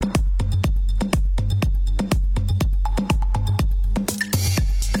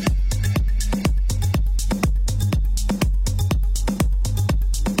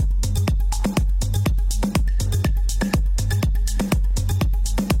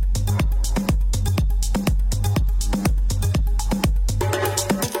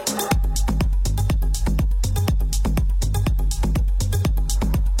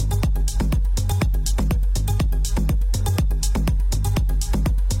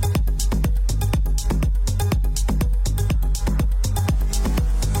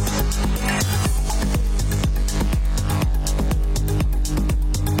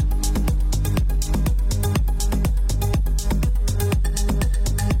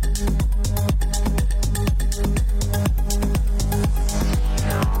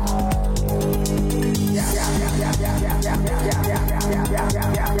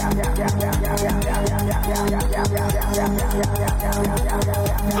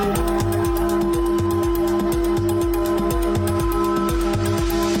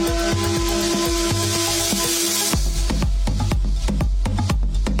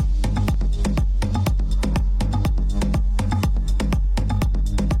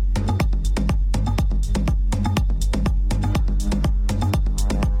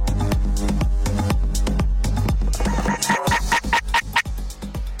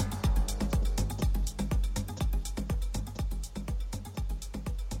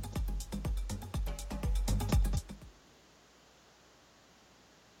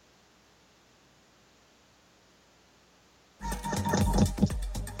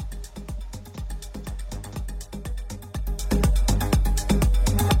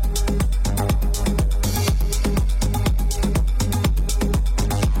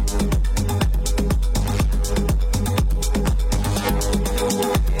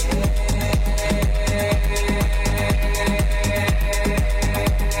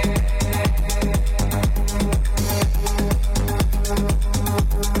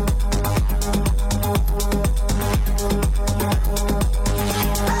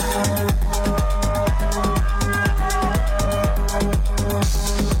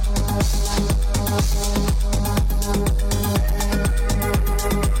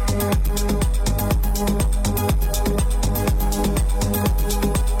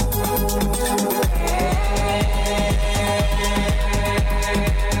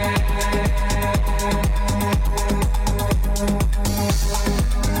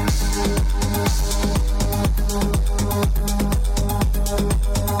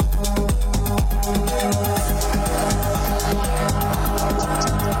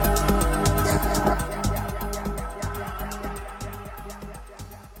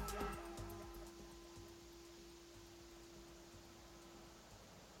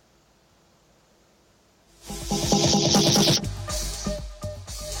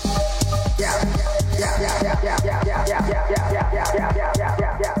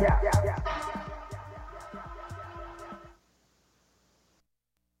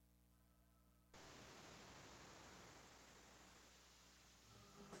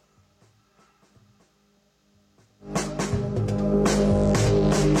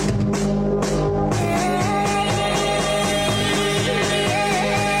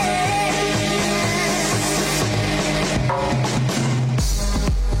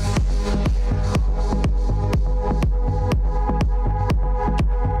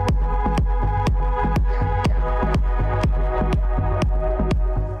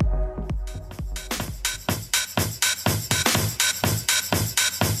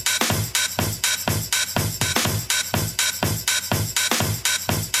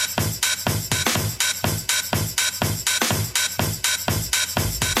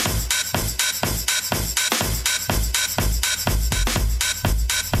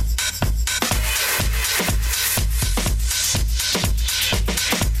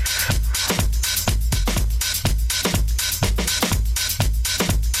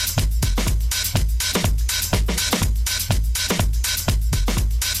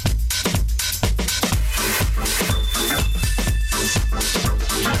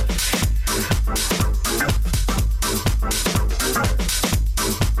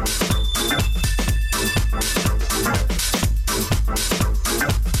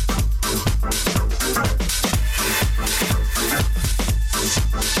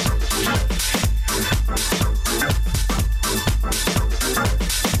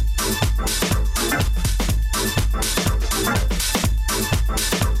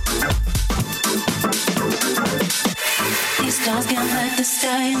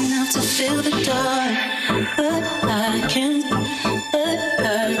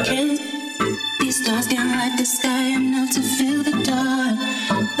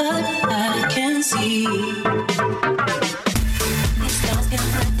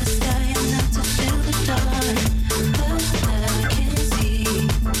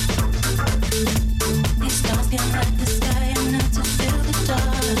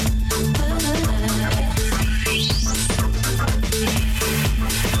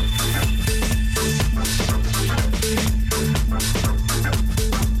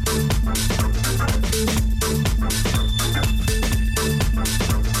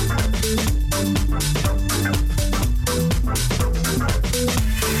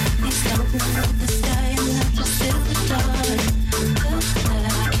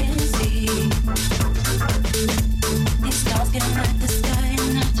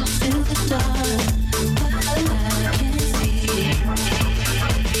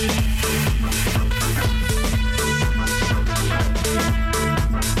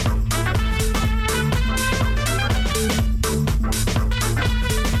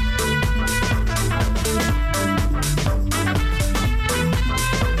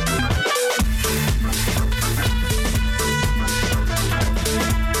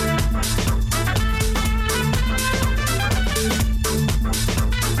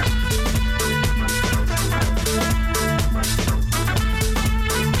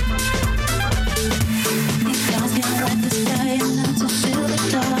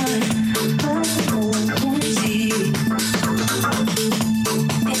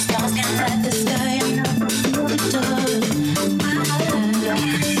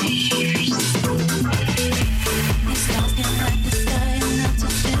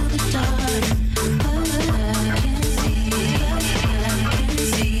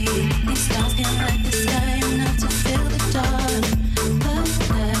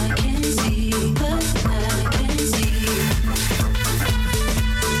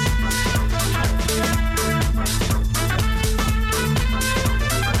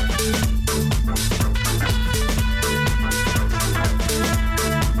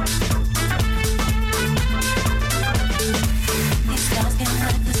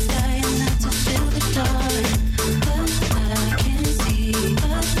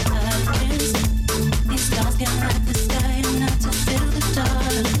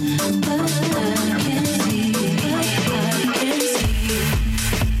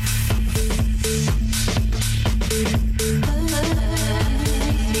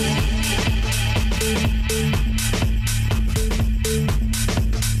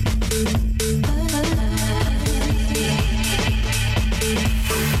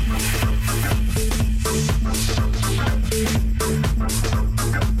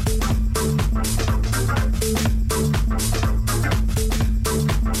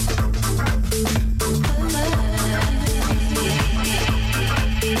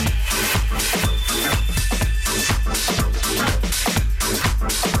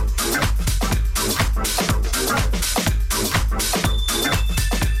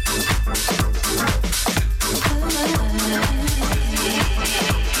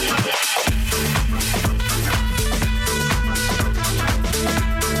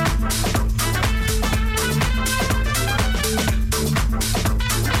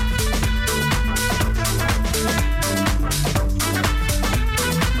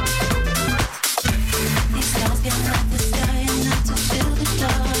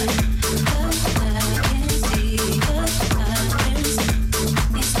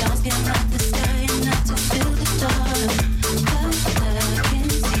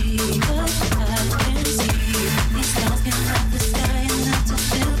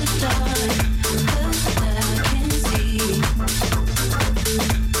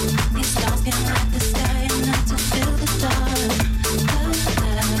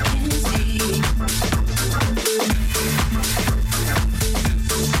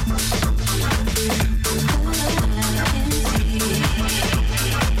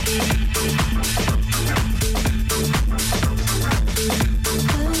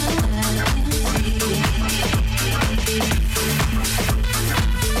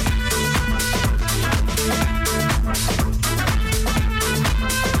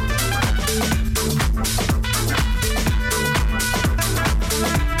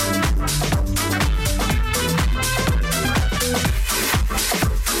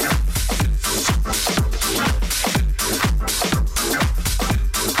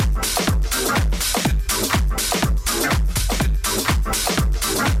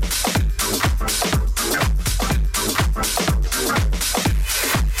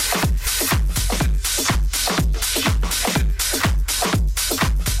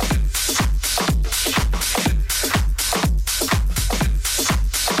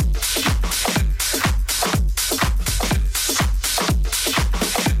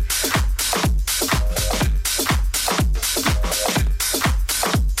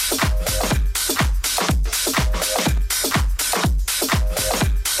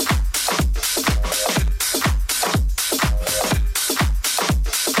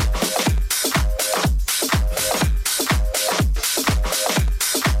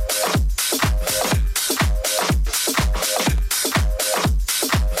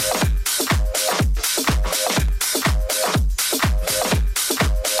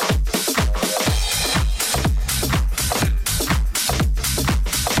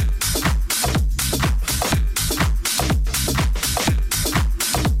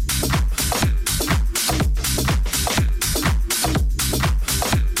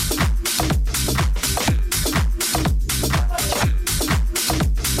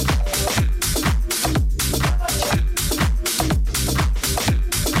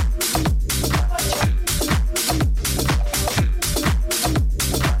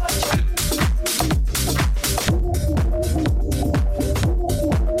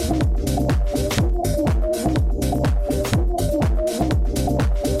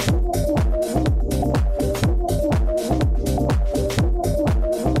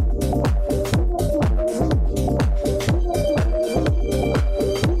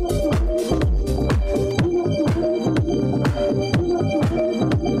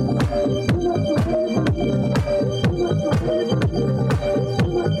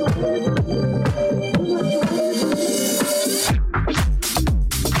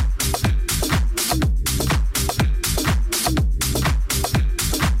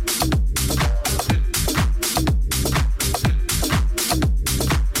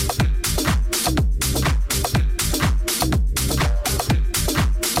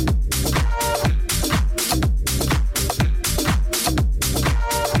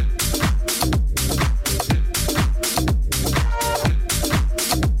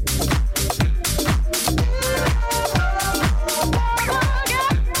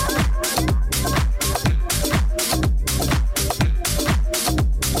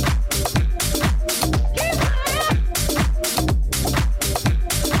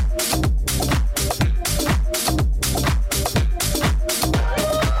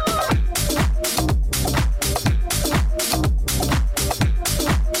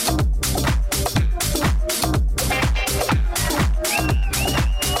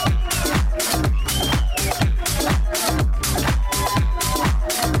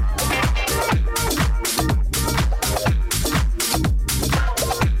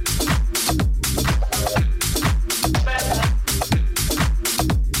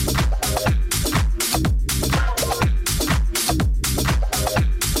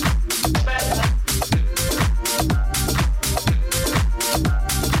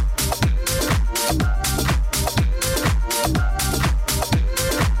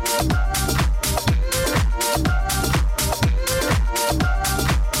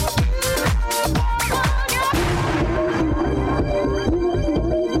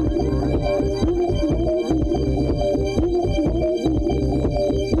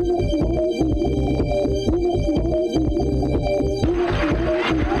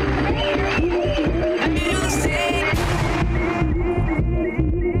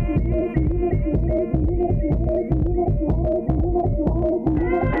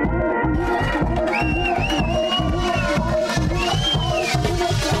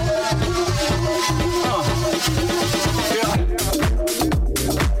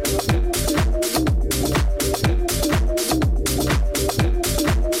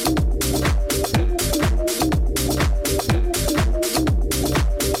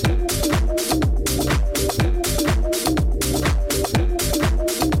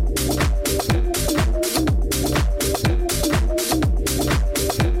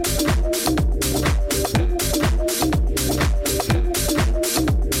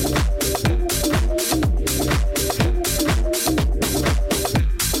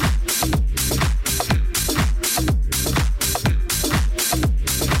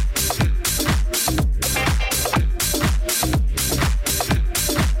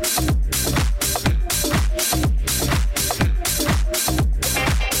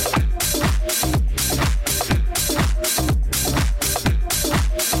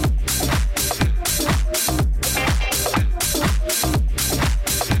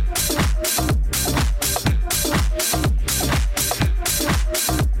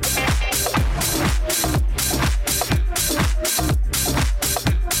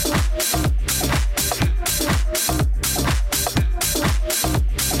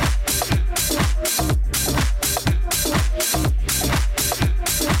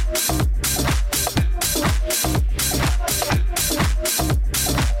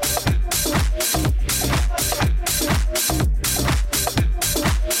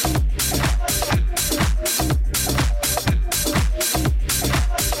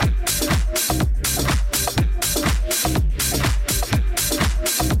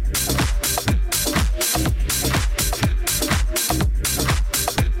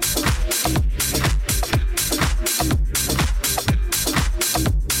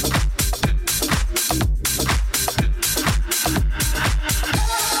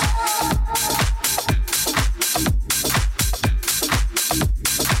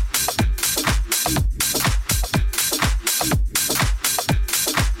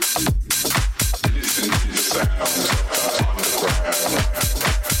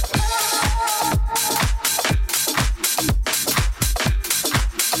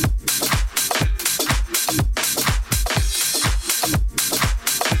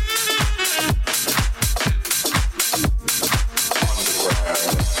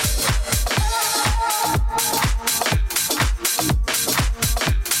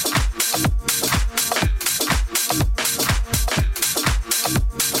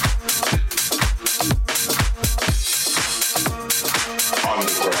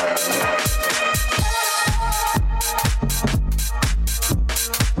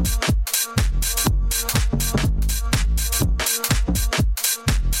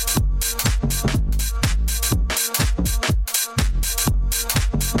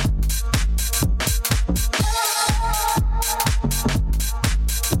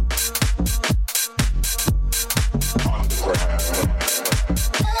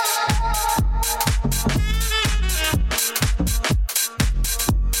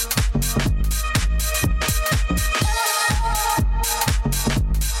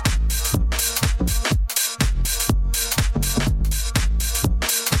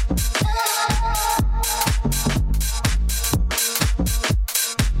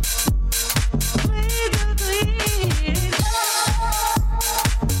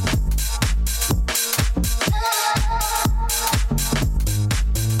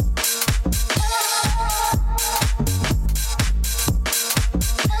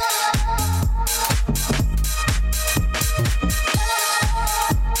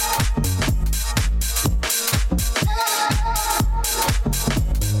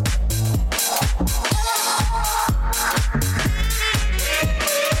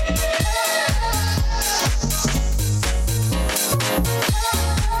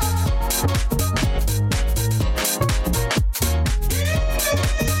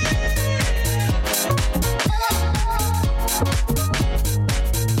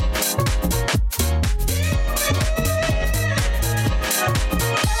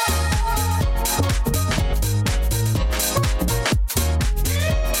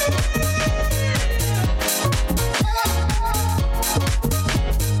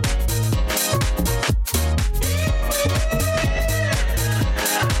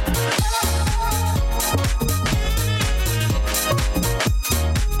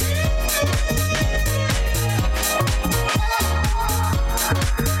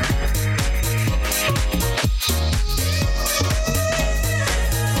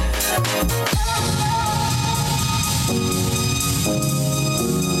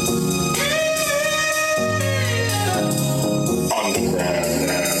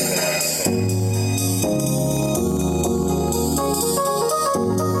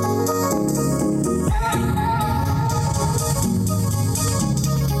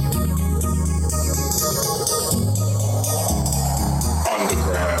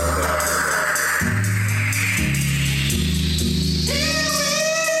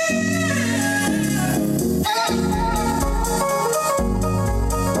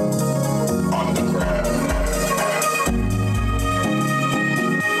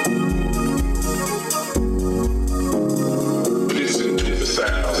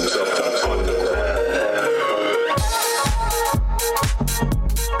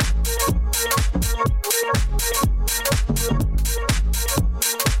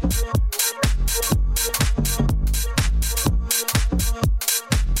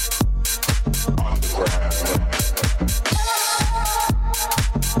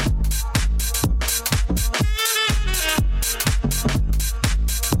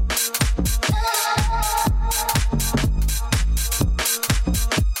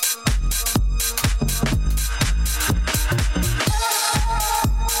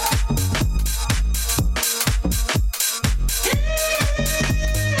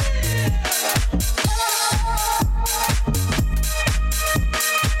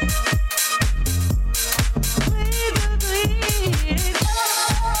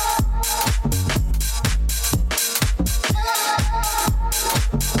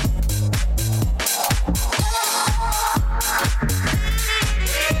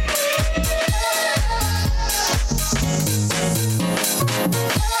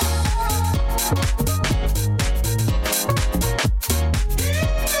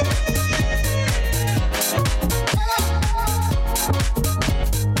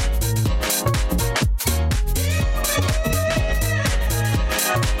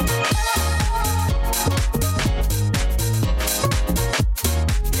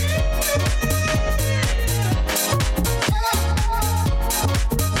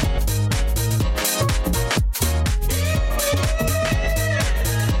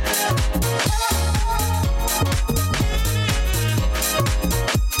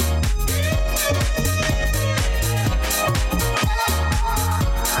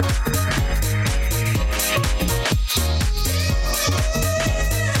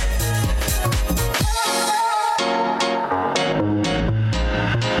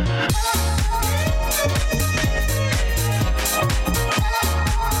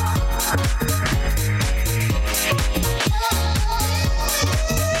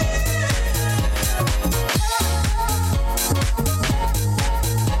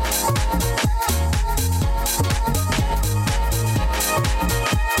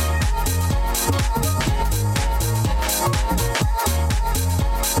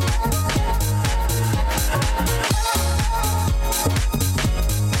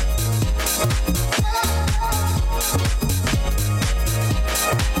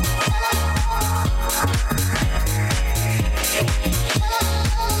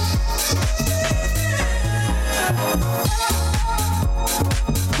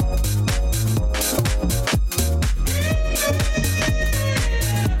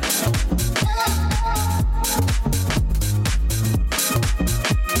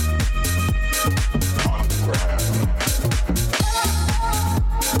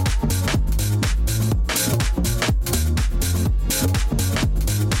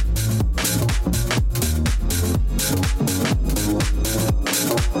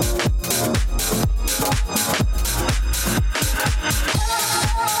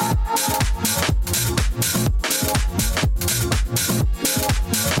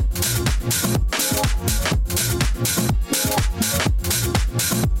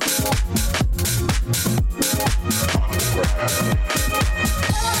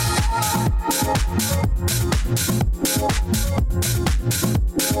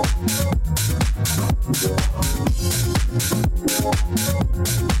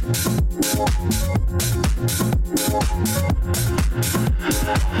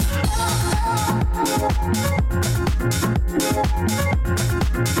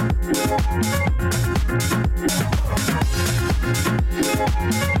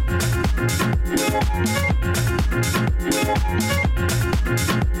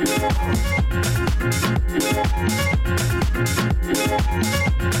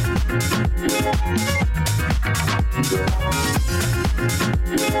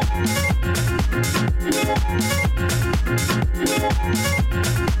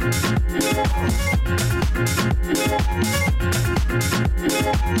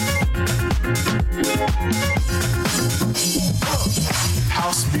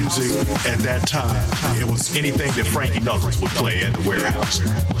that time, it was anything that Frankie Knuckles would play at the warehouse,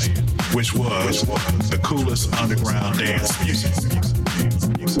 which was the coolest underground dance music.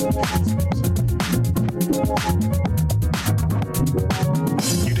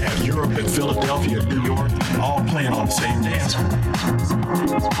 You'd have Europe and Philadelphia and New York all playing on the same dance floor.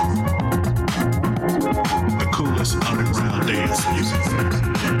 The coolest underground dance music.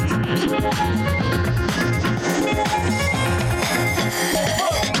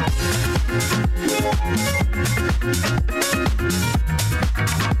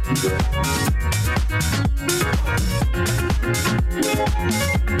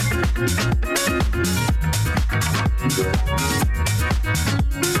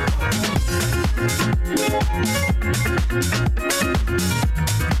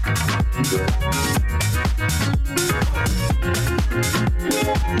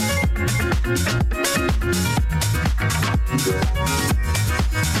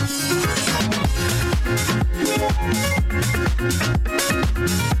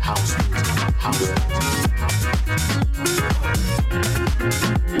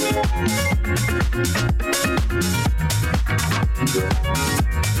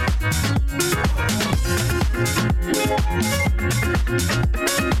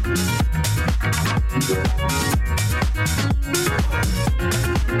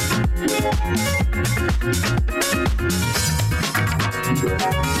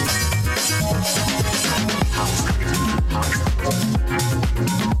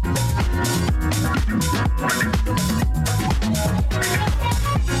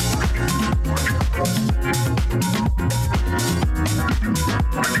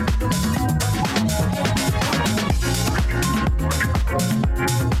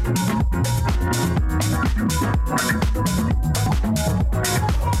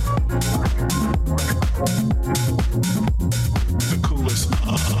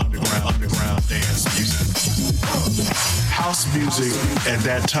 At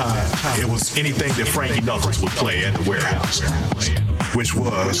that time, it was anything that Frankie Knuckles would play at the warehouse, which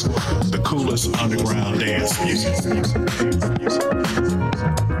was the coolest underground dance music.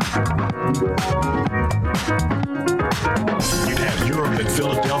 You'd have Europe and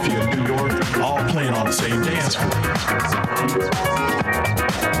Philadelphia and New York all playing on the same dance floor.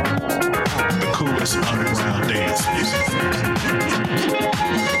 The coolest underground dance music.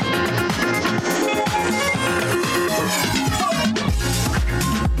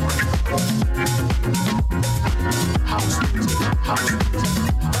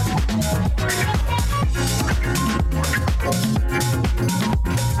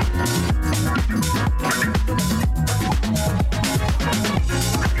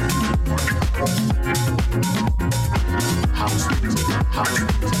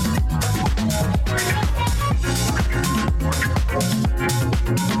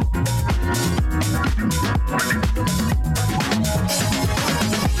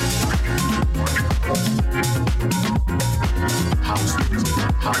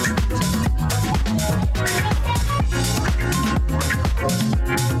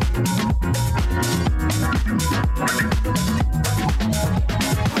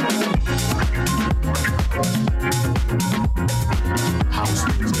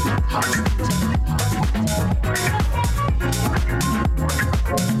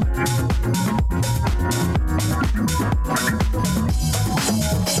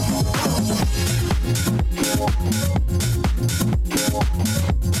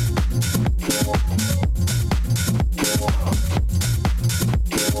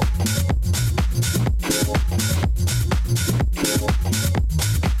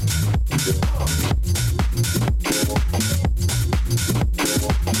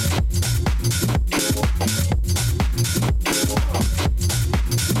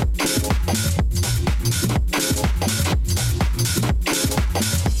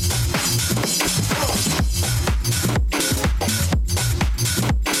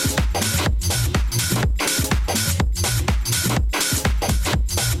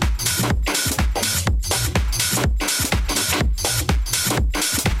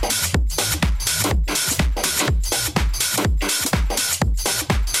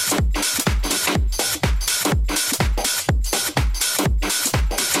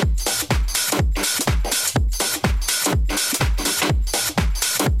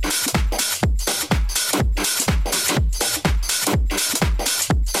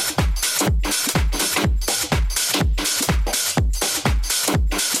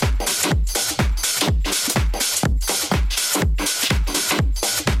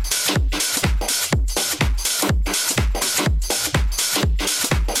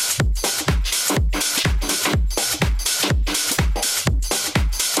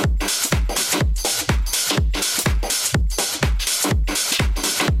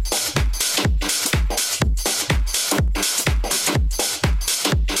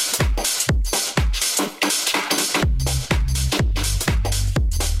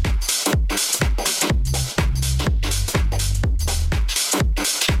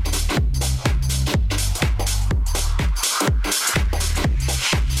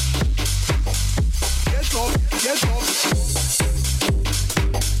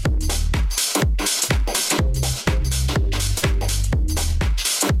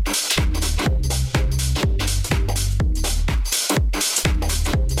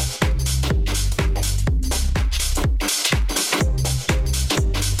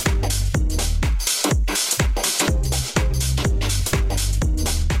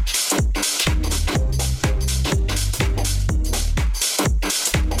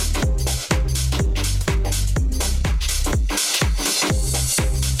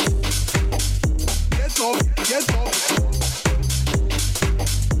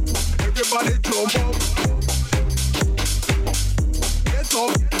 Everybody jump up. Get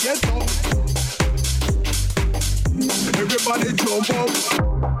up, get up. Everybody jump up.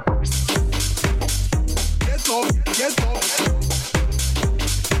 Get up, get up.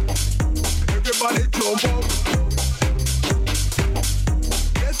 Everybody jump up.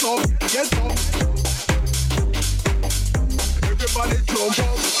 Get up, get up. Everybody jump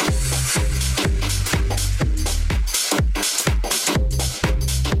up.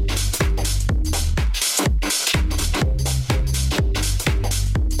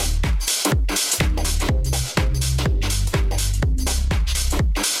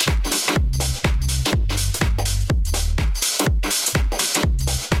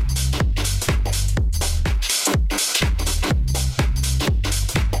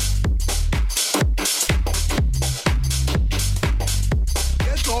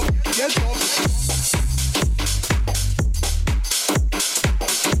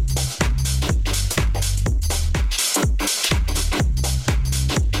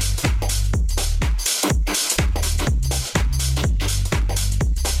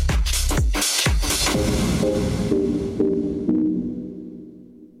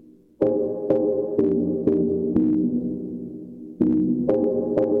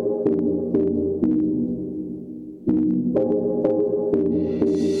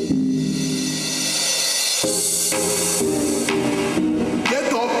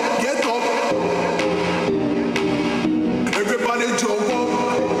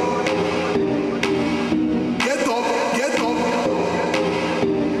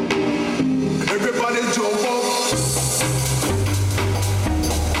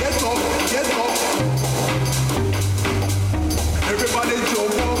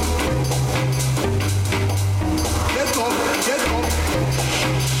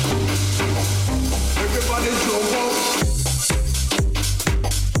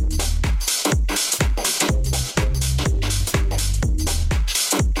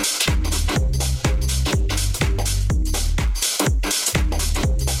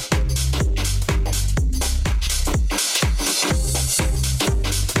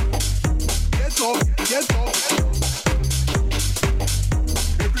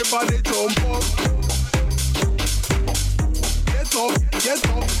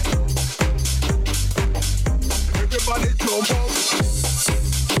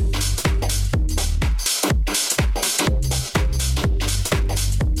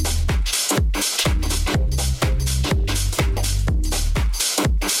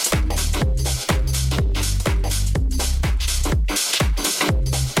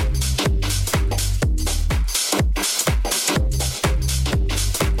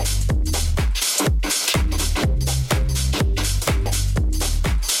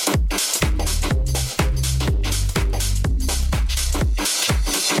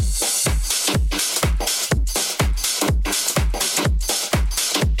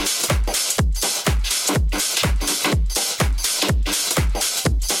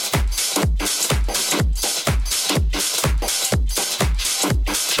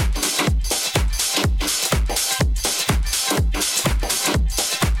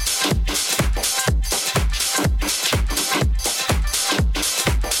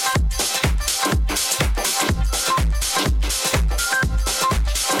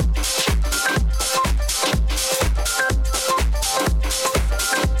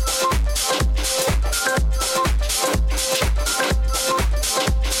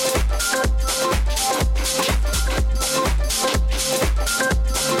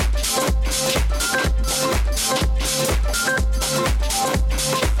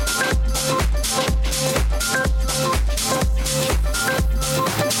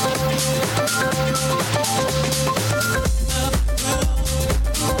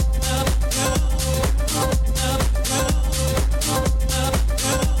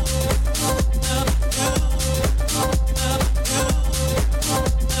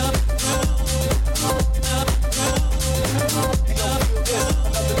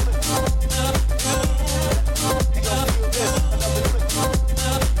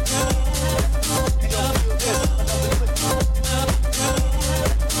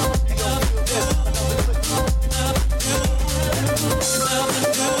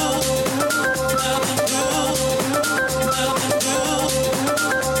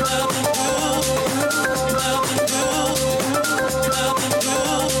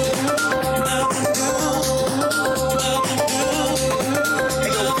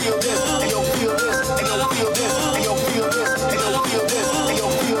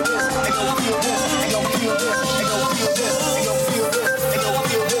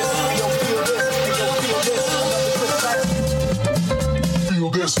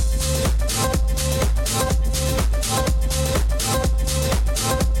 this.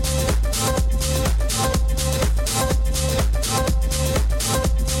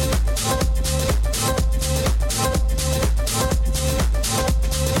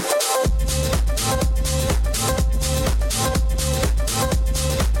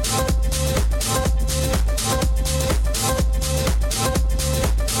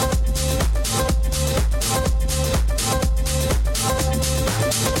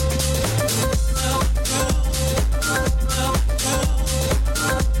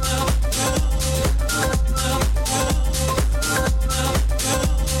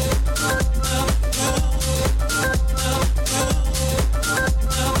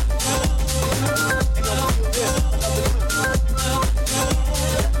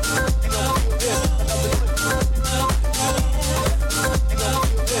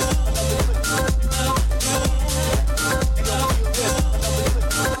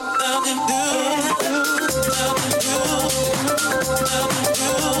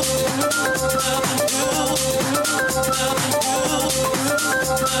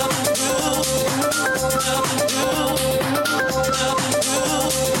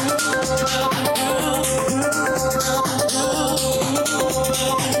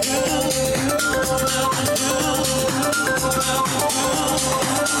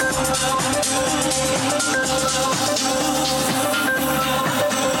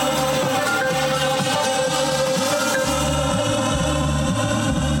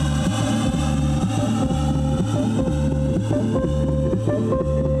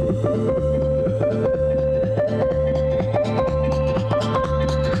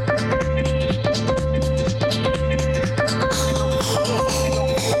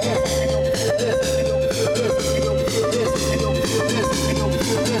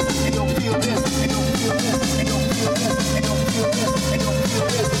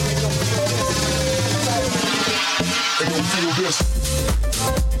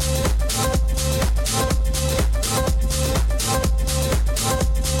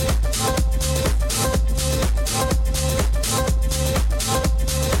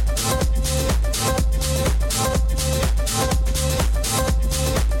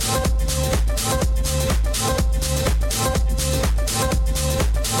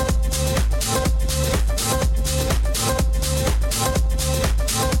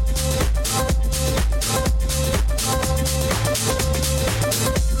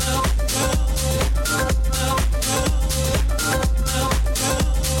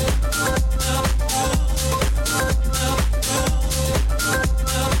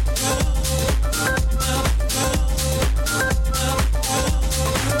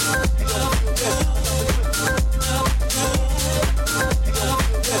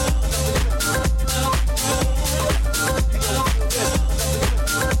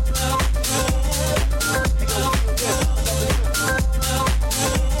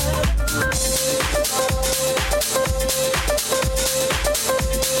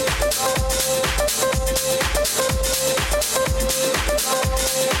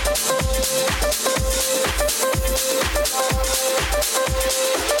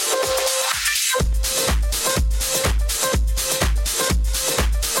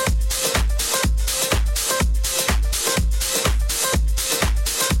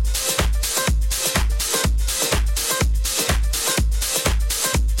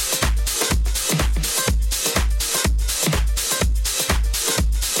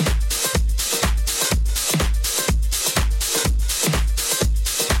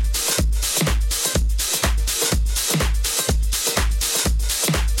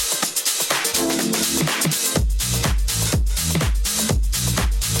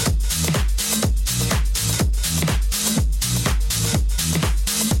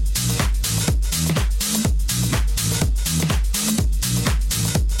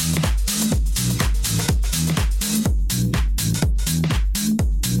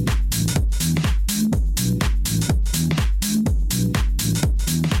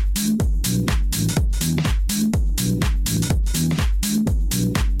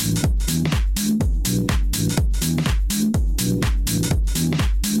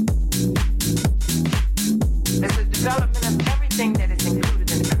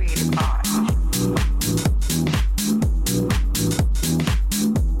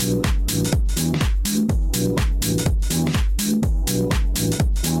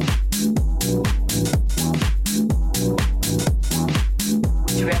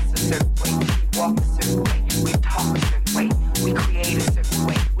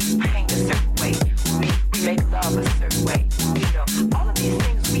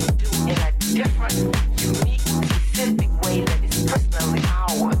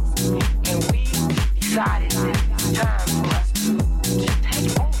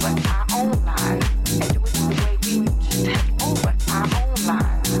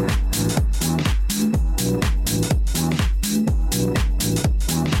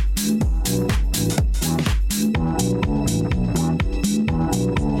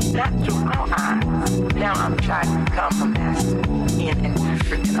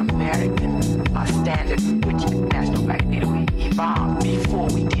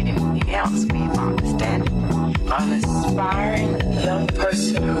 else be my understanding. An aspiring young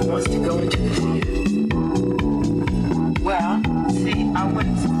person who wants to go into the theater. Well, see, I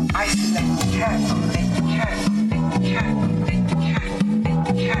wouldn't isolate the candle, make the candle, make the candle, make the candle, make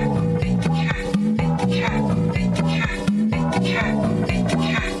the candle, make the candle, make the candle, make the candle, make the candle, make the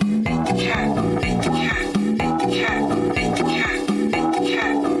candle, make the candle, make the candle, make the candle, make the candle, make the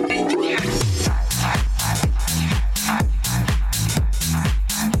candle, make the candle.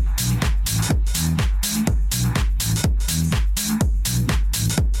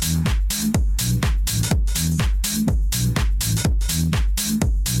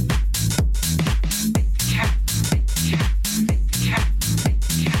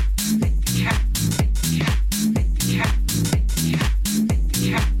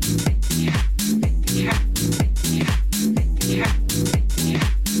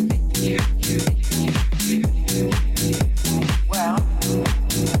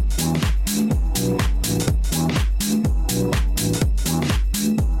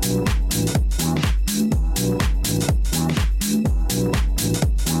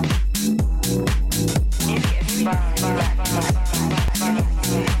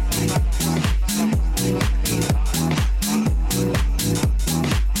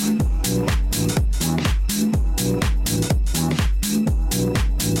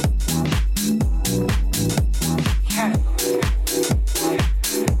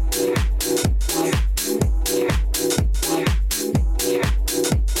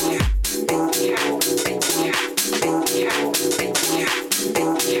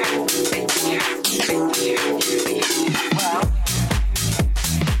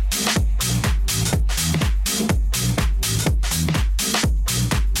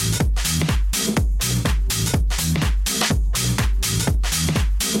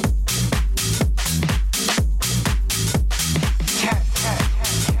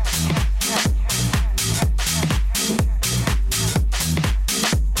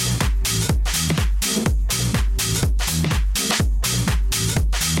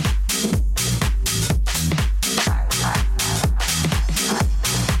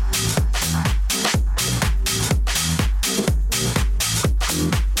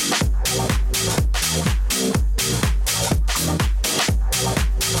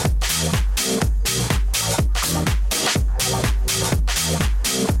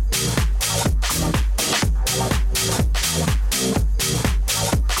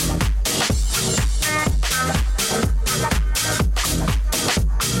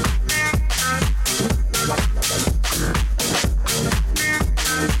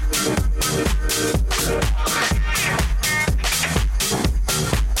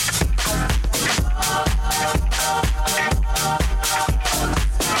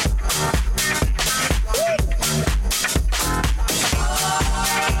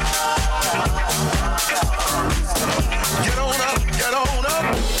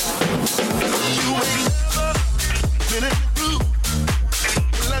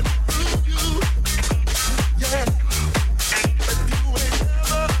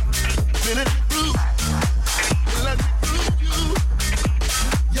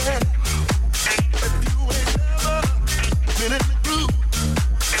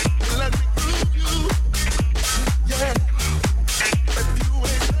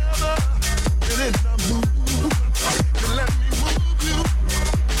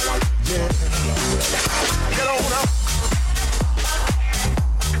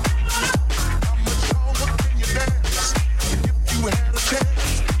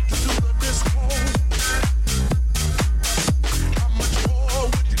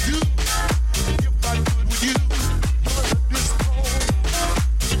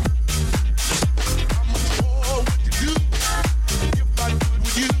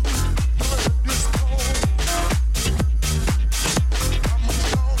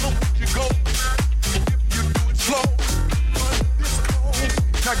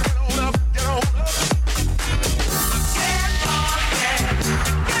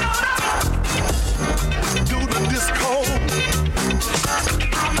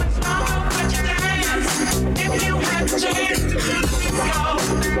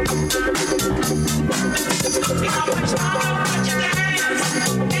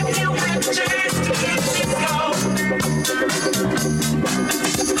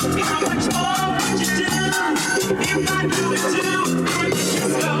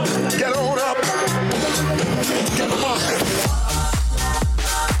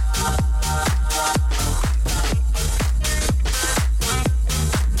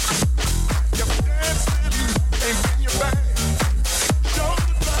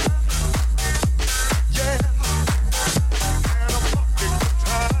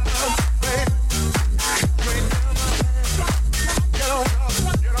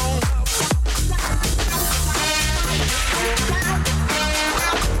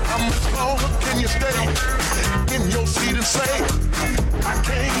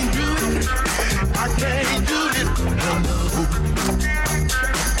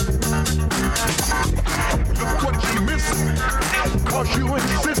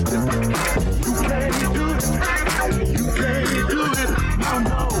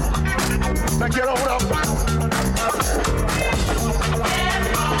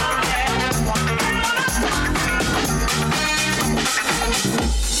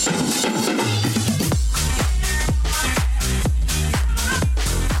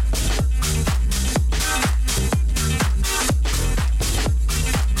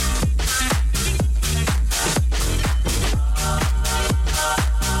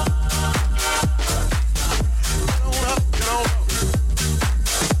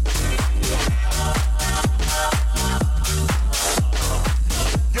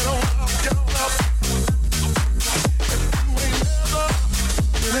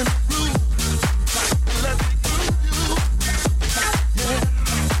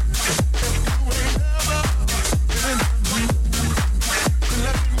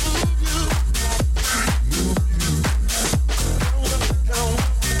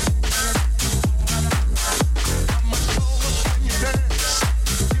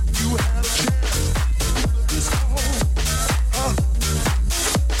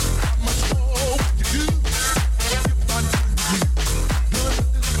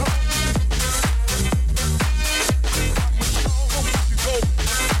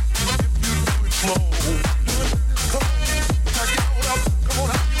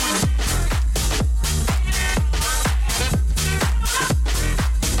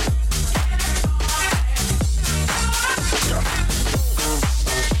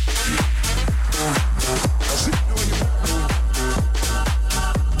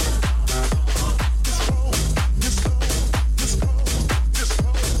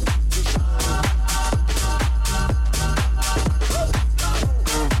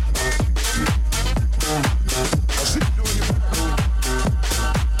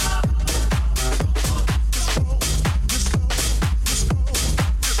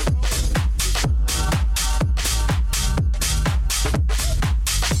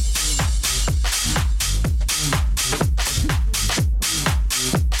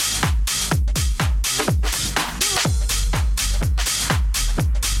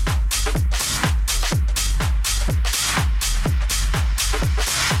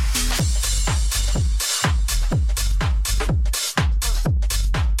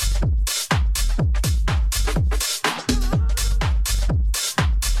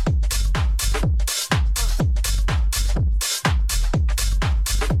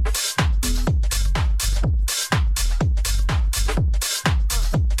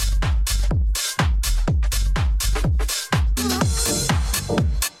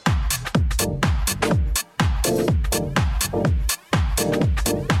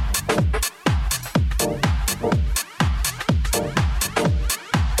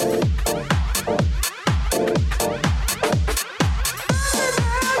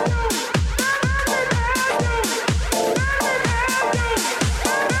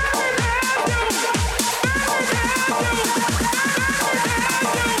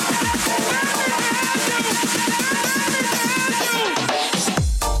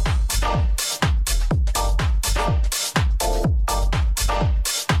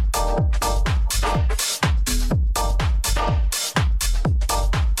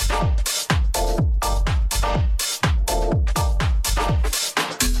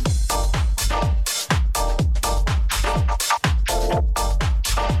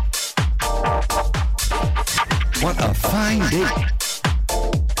 What a fine day.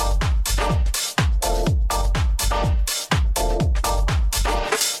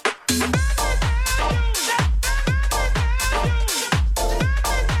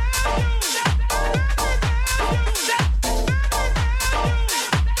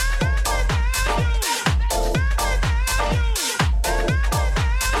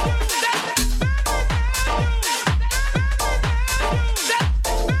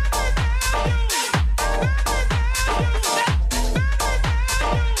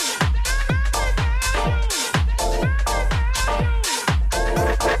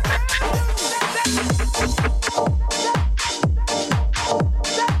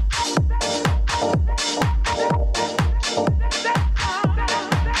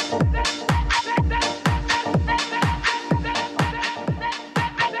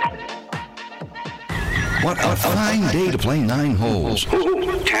 What a fine day to play 9 holes.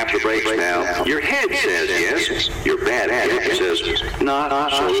 Ooh, tap the brakes now. Your head says yes. Your bad hip says not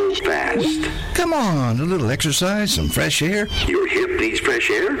so fast. Come on, a little exercise, some fresh air. Your hip needs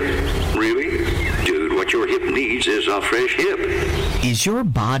fresh air? Really? Dude, what your hip needs is a fresh hip. Is your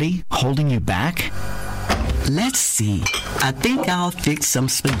body holding you back? Let's see. I think I'll fix some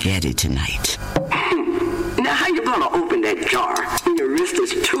spaghetti tonight. Now how you gonna open that jar when your wrist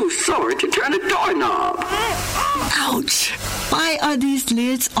is too sore to turn a doorknob? Ouch! Why are these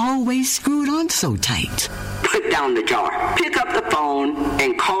lids always screwed on so tight? Put down the jar, pick up the phone,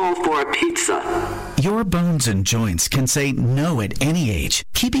 and call for a pizza. Your bones and joints can say no at any age,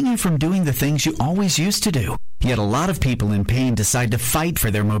 keeping you from doing the things you always used to do. Yet a lot of people in pain decide to fight for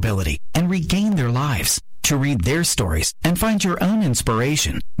their mobility and regain their lives. To read their stories and find your own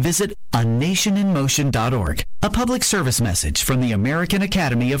inspiration, visit anationinmotion.org, a public service message from the American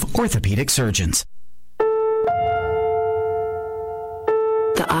Academy of Orthopedic Surgeons.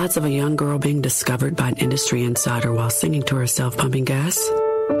 The odds of a young girl being discovered by an industry insider while singing to herself pumping gas?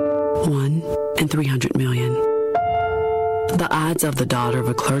 1 in 300 million. The odds of the daughter of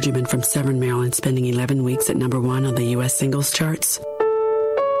a clergyman from Severn, Maryland spending 11 weeks at number 1 on the U.S. singles charts?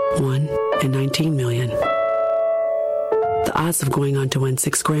 1 in 19 million. The odds of going on to win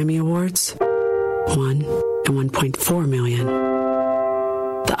 6 Grammy Awards? 1 in 1.4 million.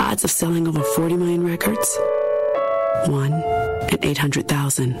 The odds of selling over 40 million records? 1 in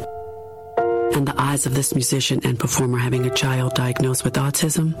 800,000. And the odds of this musician and performer having a child diagnosed with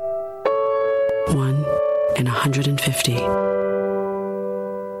autism? 1 in 150.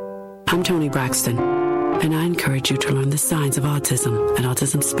 I'm Toni Braxton, and I encourage you to learn the signs of autism at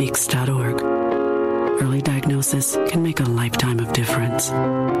autismspeaks.org. Early diagnosis can make a lifetime of difference.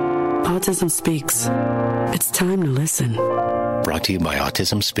 Autism Speaks. It's time to listen. Brought to you by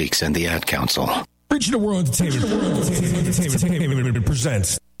Autism Speaks and the Ad Council. Bridge to the World Entertainment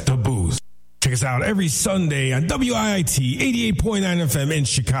presents The Booth. Check us out every Sunday on WIIT 88.9 FM in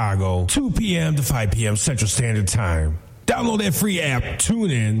Chicago, 2 p.m. to 5 p.m. Central Standard Time. Download that free app,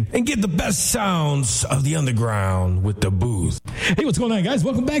 tune in, and get the best sounds of the underground with The Booth. Hey, what's going on, guys?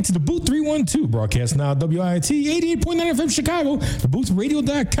 Welcome back to DaBooth312, broadcast now at WIIT 88.9 FM Chicago,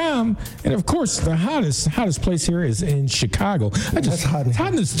 DaBoothRadio.com, and of course, the hottest place here is in Chicago. It's hot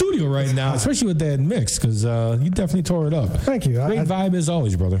in the studio right now, especially with that mix, because you definitely tore it up. Thank you. Great vibe as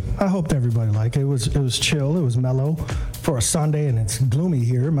always, brother. I hope everybody liked it. It was chill. It was mellow for a Sunday, and it's gloomy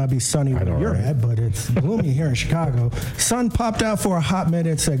here. It might be sunny where you're at, but it's gloomy here in Chicago. Sun popped out for a hot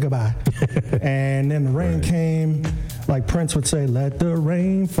minute, said goodbye. And then the rain came, like Prince would say, let the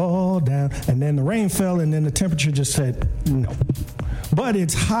rain fall down. And then the rain fell, and then the temperature just said no. But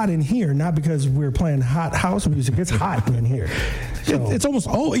it's hot in here, not because we're playing hot house music. It's hot in here. So, it's almost,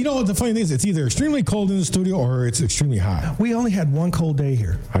 the funny thing is, it's either extremely cold in the studio or it's extremely hot. We only had one cold day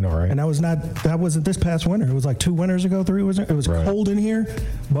here. I know, right? And that wasn't this past winter. It was like 2 winters ago, 3 winters ago. It was cold in here.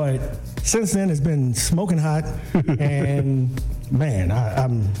 But since then, it's been smoking hot. And man,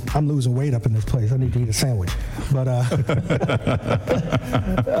 I'm losing weight up in this place. I need to eat a sandwich. But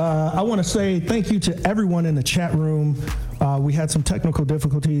I want to say thank you to everyone in the chat room. We had some technical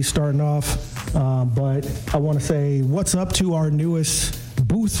difficulties starting off, but I want to say what's up to our newest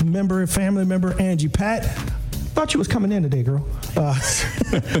booth member, family member, Angie Pat. Thought you was coming in today, girl.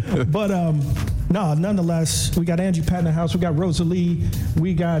 But nonetheless, we got Angie Pat in the house. We got Rosalie.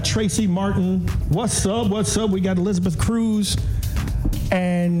 We got Tracy Martin. What's up? What's up? We got Elizabeth Cruz.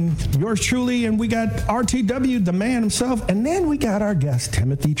 And yours truly, and we got RTW, the man himself, and then we got our guest,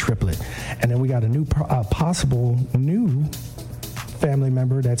 Timothy Triplett. And then we got a possible new family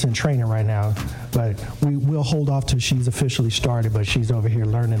member that's in training right now, but we will hold off till she's officially started, but she's over here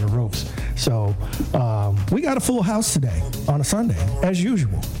learning the ropes. So we got a full house today on a Sunday, as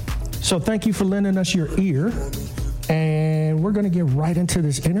usual. So thank you for lending us your ear. we're going to get right into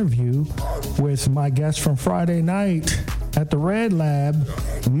this interview with my guest from Friday night at the Red Lab,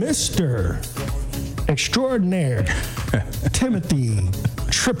 Mr. Extraordinaire, Timothy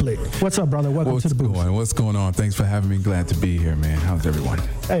Triplett. What's up, brother? Welcome to the booth. What's going on? Thanks for having me. Glad to be here, man. How's everyone?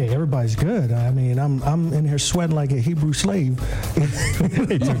 Hey, everybody's good. I mean, I'm in here sweating like a Hebrew slave. He's in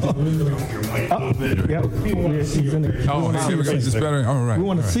there. It's better. All right. We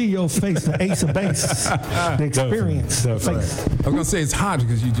want to see your face, the ace of base, the experience. Definitely. I was gonna say it's hot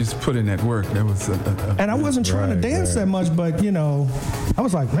because you just put in that work. That was. And I wasn't trying to dance that much, but you know, I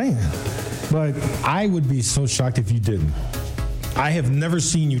was like, man. But I would be so shocked if you didn't. I have never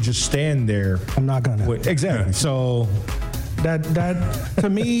seen you just stand there. I'm not gonna. Exactly. So that to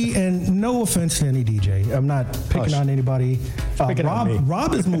me, and no offense to any DJ, I'm not picking on anybody.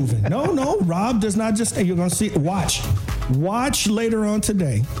 Rob is moving. No, Rob does not just. You're gonna see. Watch later on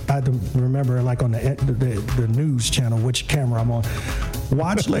today. I have to remember, like on the news channel, which camera I'm on.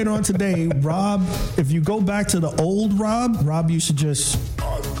 Watch later on today, Rob. If you go back to the old Rob used to just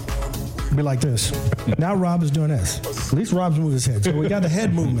be like this. Now Rob is doing this. At least Rob's moving his head. So we got the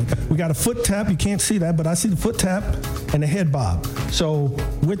head movement. We got a foot tap. You can't see that, but I see the foot tap and the head bob. So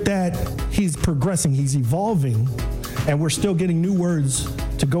with that, he's progressing. He's evolving, and we're still getting new words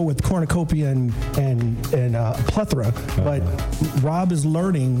to go with cornucopia and plethora. But Rob is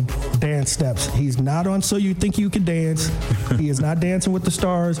learning dance steps. He's not on So You Think You Can Dance. He is not Dancing with the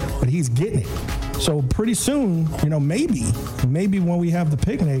Stars, but he's getting it. So pretty soon, you know, maybe when we have the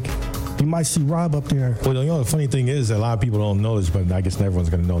picnic, you might see Rob up there. Well, you know, the funny thing is, a lot of people don't know this, but I guess everyone's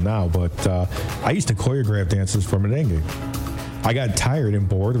going to know now. But I used to choreograph dances for merengue. I got tired and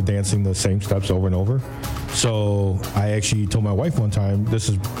bored of dancing the same steps over and over. So I actually told my wife one time, this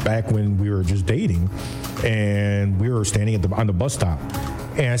is back when we were just dating, and we were standing on the bus stop.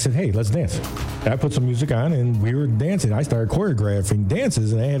 And I said, hey, let's dance. And I put some music on, and we were dancing. I started choreographing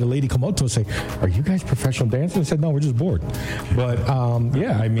dances, and I had a lady come up to us and say, are you guys professional dancers? I said, no, we're just bored. But,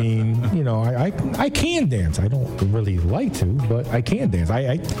 yeah, I mean, you know, I can dance. I don't really like to, but I can dance.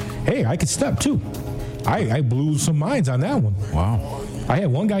 Hey, I could step, too. I blew some minds on that one. Wow. I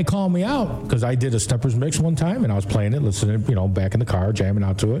had one guy call me out because I did a steppers mix one time, and I was playing it, listening, you know, back in the car, jamming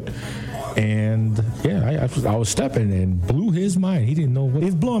out to it. And yeah, I was stepping and blew his mind. He didn't know what.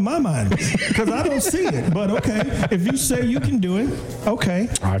 It's blowing my mind because I don't see it. But okay, if you say you can do it, okay,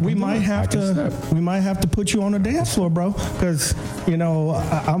 we might have to put you on the dance floor, bro. Because you know,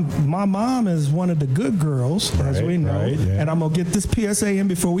 my mom is one of the good girls, as we know, and I'm gonna get this PSA in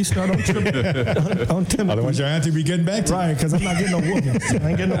before we start on Timothy. Otherwise, your auntie be getting back to right, because I'm not getting no whoopings. I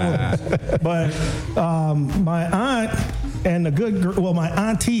ain't getting no whoopings. But my aunt. And the good girl, well, my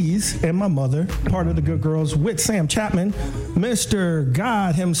aunties and my mother, part of the good girls with Sam Chapman, Mr.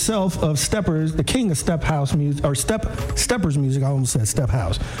 God himself of Steppers, the king of Step House music, or Steppers music. I almost said Step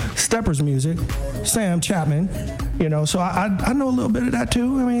House. Steppers music, Sam Chapman. You know, so I know a little bit of that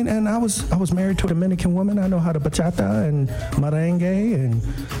too. I mean, and I was married to a Dominican woman. I know how to bachata and merengue and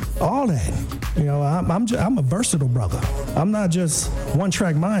all that. You know, I'm a versatile brother. I'm not just one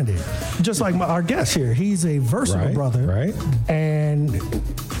track minded. Just like our guest here, he's a versatile brother. Right. And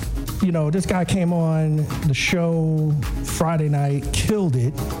you know, this guy came on the show Friday night, killed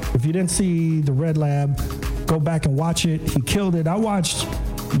it. If you didn't see the Red Lab, go back and watch it. He killed it. I watched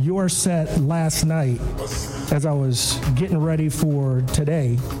your set last night as I was getting ready for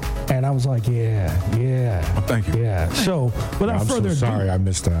today. And I was like, yeah. Oh, thank you. Yeah. So, without further ado. Sorry I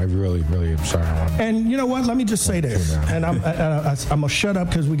missed that. I really, really am sorry. And you know what? Let me just say this. And I'm going to shut up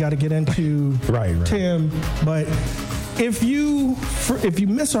because we got to get into Tim. But if you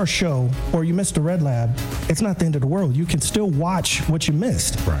miss our show or you missed the Red Lab, it's not the end of the world. You can still watch what you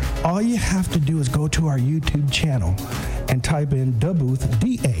missed. Right. All you have to do is go to our YouTube channel and type in DaBooth,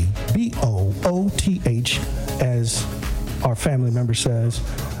 DaBooth, as our family member says.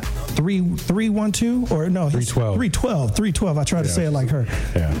 312 or no 312 I try to say it like her.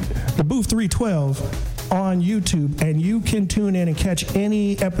 DaBooth312 on YouTube, and you can tune in and catch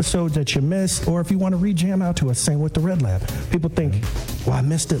any episodes that you missed, or if you want to re-jam out to us, same with the Red Lab. People think, well, I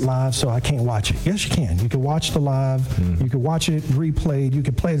missed it live, so I can't watch it. Yes, you can. You can watch the live. You can watch it replayed. You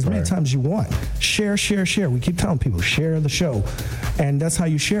can play as many times as you want. Share. We keep telling people, share the show. And that's how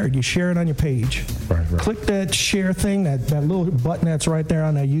you share it. You share it on your page. Right. Click that share thing, that little button that's right there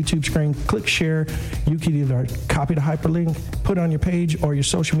on that YouTube screen. Click share. You can either copy the hyperlink, put it on your page or your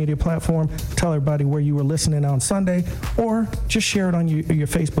social media platform, tell everybody where you were listening on Sunday, or just share it on your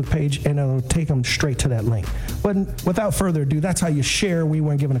Facebook page and it'll take them straight to that link. But without further ado, that's how you share. We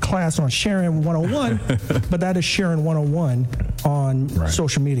weren't given a class on sharing 101, but that is sharing 101 on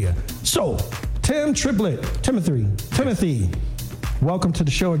social media. So Timothy, welcome to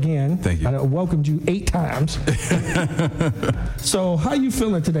the show again. Thank you. I welcomed you 8 times. So how you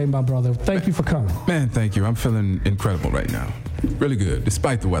feeling today, my brother? Thank you for coming. Man, thank you. I'm feeling incredible right now. Really good,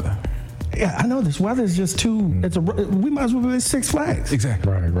 despite the weather. Yeah, I know this weather is just too. We might as well be at Six Flags.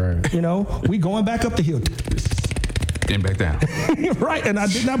 Exactly. Right. You know, we going back up the hill. And back down. Right, and I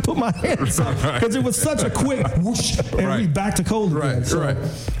did not put my hands up because it was such a quick whoosh, and we back to cold again. Right.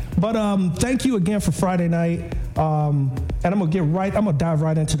 But thank you again for Friday night. And I'm gonna dive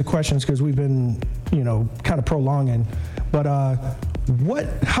right into the questions because we've been, kind of prolonging. But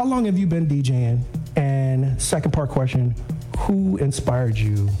how long have you been DJing? And second part question, who inspired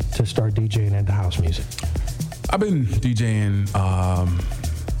you to start DJing into house music? I've been DJing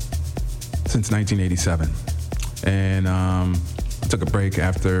since 1987. And I took a break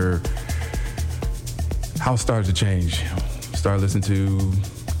after house started to change. Started listening to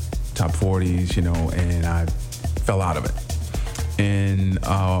top 40s, and I fell out of it. And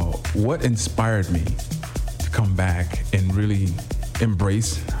what inspired me to come back and really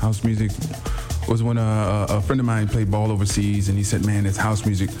embrace house music was when a friend of mine played ball overseas, and he said, man, it's house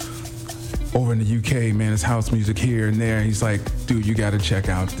music over in the UK, man, it's house music here and there. He's like, dude, you got to check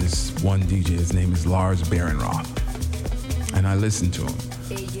out this one DJ. His name is Lars Behrenroth. And I listened to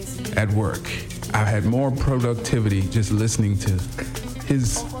him at work. I had more productivity just listening to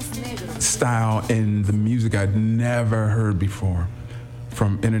his style and the music I'd never heard before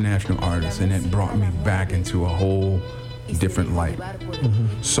from international artists, and it brought me back into a whole different light.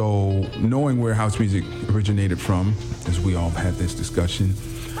 Mm-hmm. So knowing where house music originated from, as we all had this discussion,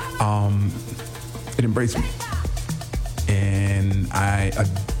 it embraced me. And I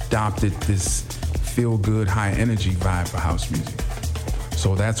adopted this feel-good, high-energy vibe for house music.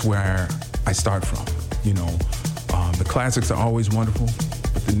 So that's where I start from. The classics are always wonderful,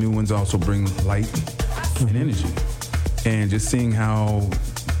 but the new ones also bring light and energy. And just seeing how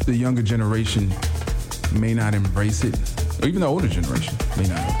the younger generation may not embrace it, or even the older generation may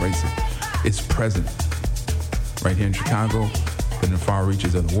not embrace it, it's present right here in Chicago, but in the far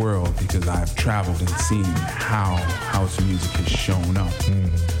reaches of the world, because I've traveled and seen how house music has shown up,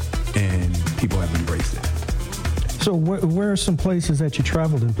 and people have embraced it. So where are some places that you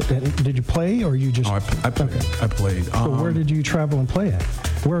traveled and did you play, or you just? Oh, I played. Okay. I played. So where did you travel and play at?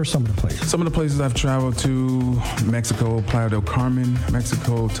 Where are some of the places? Some of the places I've traveled to: Mexico, Playa del Carmen,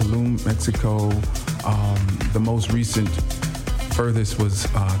 Mexico, Tulum, Mexico. The most recent, furthest was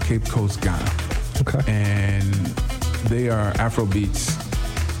Cape Coast, Ghana. Okay. And they are Afro beats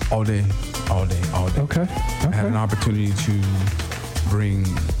all day. Okay. I had an opportunity to bring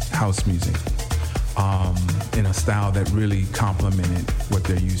house music in a style that really complemented what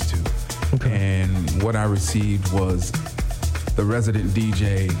they're used to. Okay. And what I received was the resident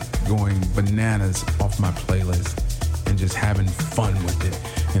DJ going bananas off my playlist and just having fun with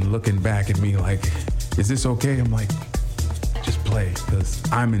it and looking back at me like, is this okay? I'm like, just play, because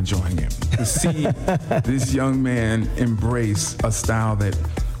I'm enjoying it. To see this young man embrace a style that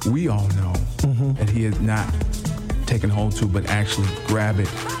we all know that he has not taken hold to, but actually grab it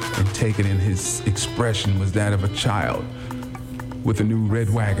and take it in, his expression was that of a child with a new red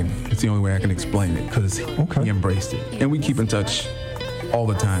wagon. It's the only way I can explain it, because he embraced it. And we keep in touch all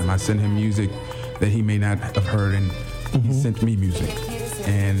the time. I send him music that he may not have heard, and he sent me music.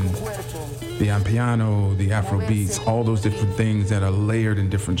 And the Amapiano, the Afro beats, all those different things that are layered in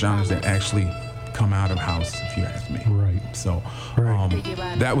different genres that actually come out of house, if you ask me. Right. So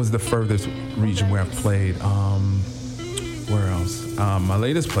that was the furthest region where I've played. Where else? My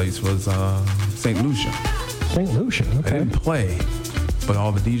latest place was St. Lucia. St. Lucia, okay. I didn't play, but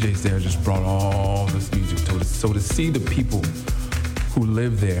all the DJs there just brought all this music to it. So to see the people who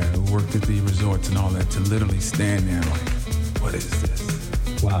live there, who worked at the resorts and all that, to literally stand there like, what is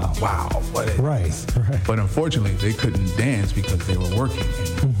this? Wow, what is this? Right. But unfortunately, they couldn't dance because they were working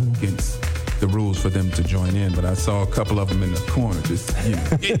against the rules for them to join in. But I saw a couple of them in the corner just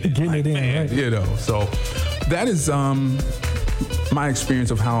getting it in, right? So that is my experience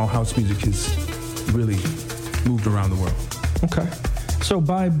of how house music has really moved around the world. Okay. So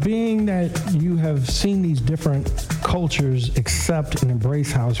by being that you have seen these different cultures accept and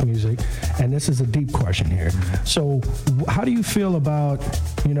embrace house music, and this is a deep question here. So how do you feel about,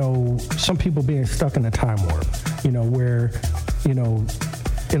 some people being stuck in a time warp, where,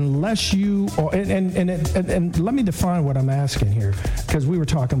 unless you, and let me define what I'm asking here, because we were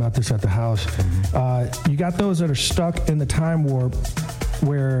talking about this at the house. You got those that are stuck in the time warp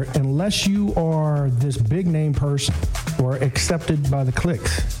where unless you are this big name person or accepted by the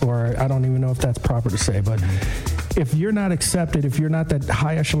cliques, or I don't even know if that's proper to say, but if you're not accepted, if you're not that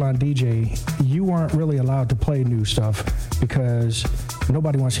high echelon DJ, you aren't really allowed to play new stuff because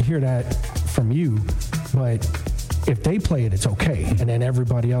nobody wants to hear that from you. But if they play it, it's okay, and then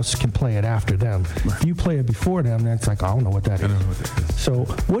everybody else can play it after them. Right. If you play it before them, then it's like, I don't know what that is. I don't know what that is. So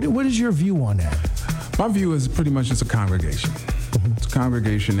what is your view on that? My view is pretty much it's a congregation. Mm-hmm. It's a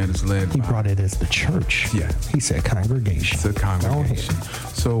congregation that is led by... He brought it as the church. Yeah. He said congregation. It's a congregation.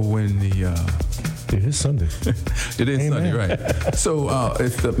 So when the... It is Sunday. It is Sunday, right. So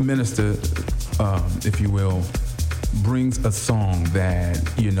if the minister, if you will, brings a song that,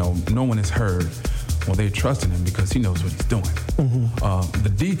 no one has heard, well, they're trusting him because he knows what he's doing. Mm-hmm. The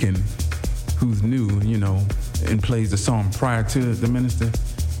deacon, who's new, and plays the song prior to the minister,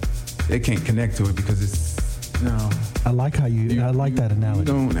 they can't connect to it because it's, I like how I like that analogy. You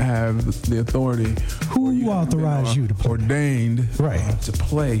don't have the authority. Who authorized you to play? Ordained right. to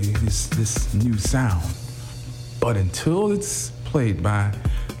play this new sound. But until it's played by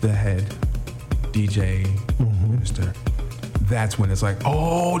the head DJ, minister, that's when it's like,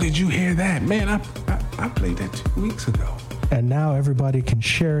 oh, did you hear that? Man, I played that 2 weeks ago. And now everybody can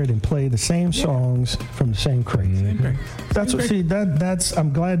share it and play the same songs from the same crate. That's what. See, that's.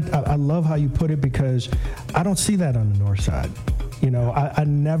 I'm glad. I love how you put it because I don't see that on the north side. I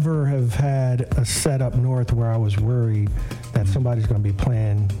never have had a set up north where I was worried that somebody's going to be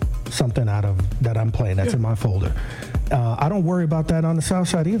playing something out of that I'm playing that's in my folder. I don't worry about that on the south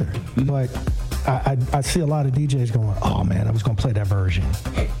side either. But I see a lot of DJs going, oh man, I was going to play that version,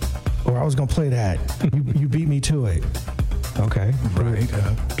 or I was going to play that. You beat me to it. Okay. Right.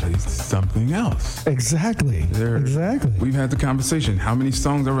 Play something else. Exactly. Exactly. We've had the conversation. How many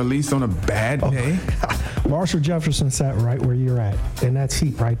songs are released on a bad day? Marshall Jefferson sat right where you're at, in that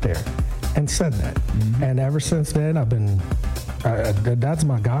seat right there, and said that. Mm-hmm. And ever since then, I've been, that's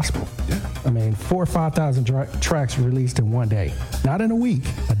my gospel. Yeah. I mean, 4,000 or 5,000 tracks released in one day. Not in a week,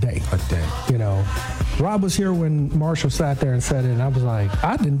 a day. A day. Rob was here when Marshall sat there and said it, and I was like,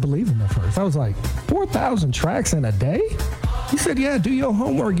 I didn't believe him at first. I was like, 4,000 tracks in a day? He said, yeah, do your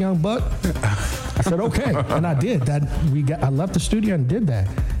homework, young buck. I said, okay. And I did. I left the studio and did that.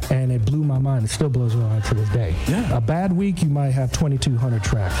 And it blew my mind. It still blows my mind to this day. Yeah. A bad week, you might have 2,200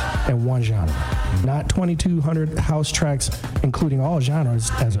 tracks in one genre. Mm-hmm. Not 2,200 house tracks, including all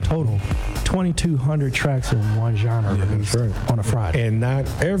genres as a total. 2,200 tracks in one genre released on a Friday. And not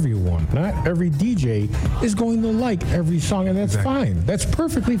every DJ is going to like every song, and that's fine. That's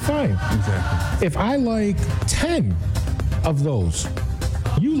perfectly fine. Exactly. If I like 10 of those,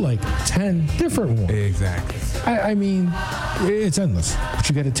 you like 10 different ones. Exactly. I mean, it's endless. But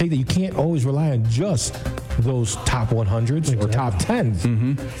you got to take that. You can't always rely on just those top 100s or top 10s.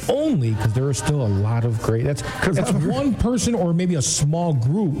 Mm-hmm. Only because there are still a lot of great. That's one person or maybe a small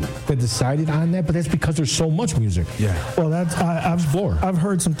group that decided on that, but that's because there's so much music. Yeah. Well, I've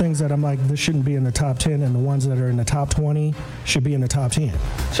heard some things that I'm like, this shouldn't be in the top 10, and the ones that are in the top 20 should be in the top 10.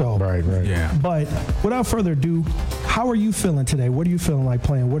 So right. Yeah. But without further ado, how are you feeling today? What are you feeling like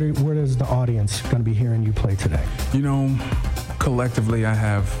playing? What is the audience going to be hearing you play today? Collectively, I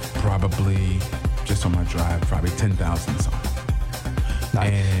have probably, just on my drive, probably 10,000 songs.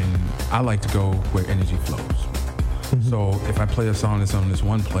 Nice. And I like to go where energy flows. Mm-hmm. So if I play a song that's on this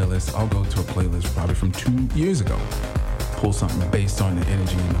one playlist, I'll go to a playlist probably from 2 years ago, pull something based on the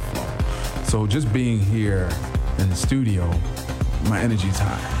energy and the flow. So just being here in the studio, my energy's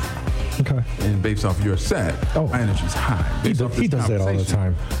high. Okay. And based off your set, my energy's high. He does that all the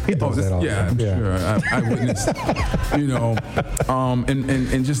time. He does that all the time. Yeah, I'm sure. I witnessed,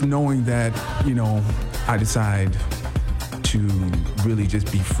 and just knowing that, I decide to really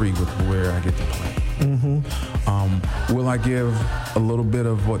just be free with where I get to play. Mm-hmm. Will I give a little bit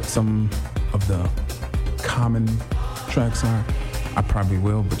of what some of the common tracks are? I probably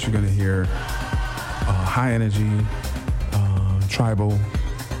will, but you're going to hear high energy, tribal,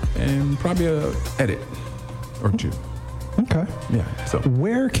 and probably a edit or two. Okay. Yeah. So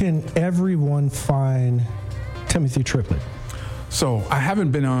where can everyone find Timothy Triplett? So I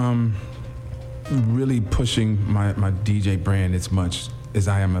haven't been really pushing my DJ brand as much as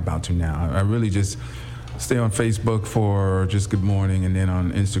I am about to now. I really just stay on Facebook for just Good Morning, and then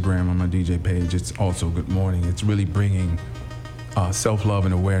on Instagram on my DJ page, it's also Good Morning. It's really bringing self-love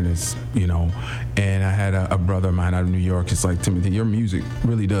and awareness, And I had a brother of mine out of New York. It's like, Timothy, your music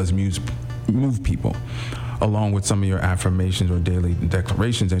really does move people, along with some of your affirmations or daily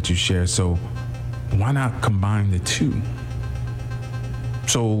declarations that you share. So why not combine the two?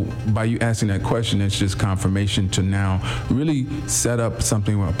 So by you asking that question, it's just confirmation to now really set up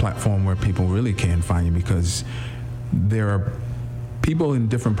something, a platform where people really can find you, because there are people in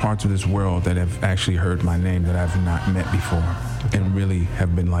different parts of this world that have actually heard my name that I've not met before and really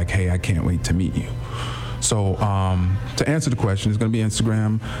have been like, hey, I can't wait to meet you. So to answer the question, it's going to be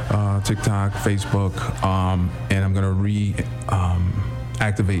Instagram, TikTok, Facebook, and I'm going to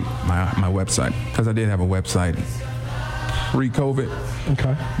reactivate my website, because I did have a website pre-COVID.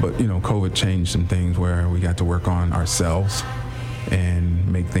 Okay. But, COVID changed some things where we got to work on ourselves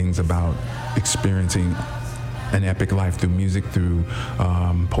and make things about experiencing an epic life through music, through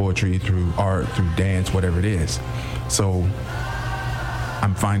poetry, through art, through dance, whatever it is. So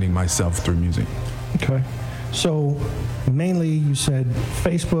I'm finding myself through music. Okay. So mainly you said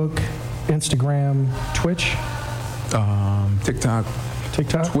Facebook, Instagram, Twitch? TikTok.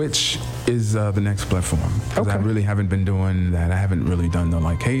 Twitch is the next platform. Because I really haven't been doing that. I haven't really done the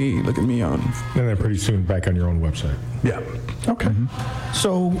hey, look at me on. And then pretty soon back on your own website. Yeah. Okay. Mm-hmm.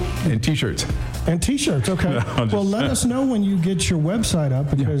 So. And T-shirts. Okay. Well, let us know when you get your website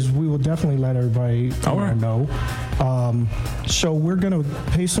up, because we will definitely let everybody know. So we're going to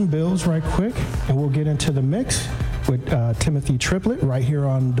pay some bills right quick, and we'll get into the mix with Timothy Triplett right here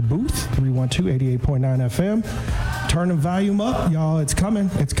on DaBooth312 88.9 FM. Turn the volume up, y'all. It's coming.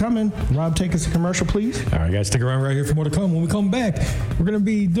 Rob, take us to commercial, please. All right, guys, stick around right here for more to come. When we come back, we're going to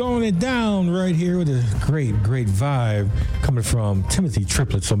be throwing it down right here with a great vibe coming from Timothy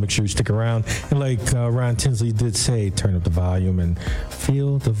Triplett. So make sure you stick around. And like Ron Tinsley did say, turn up the volume and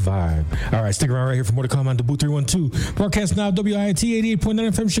feel the vibe. All right, stick around right here for more to come on DaBooth312. Broadcast now, WIT 88.9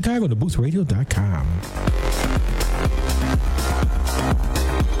 FM Chicago, DaBoothRadio.com.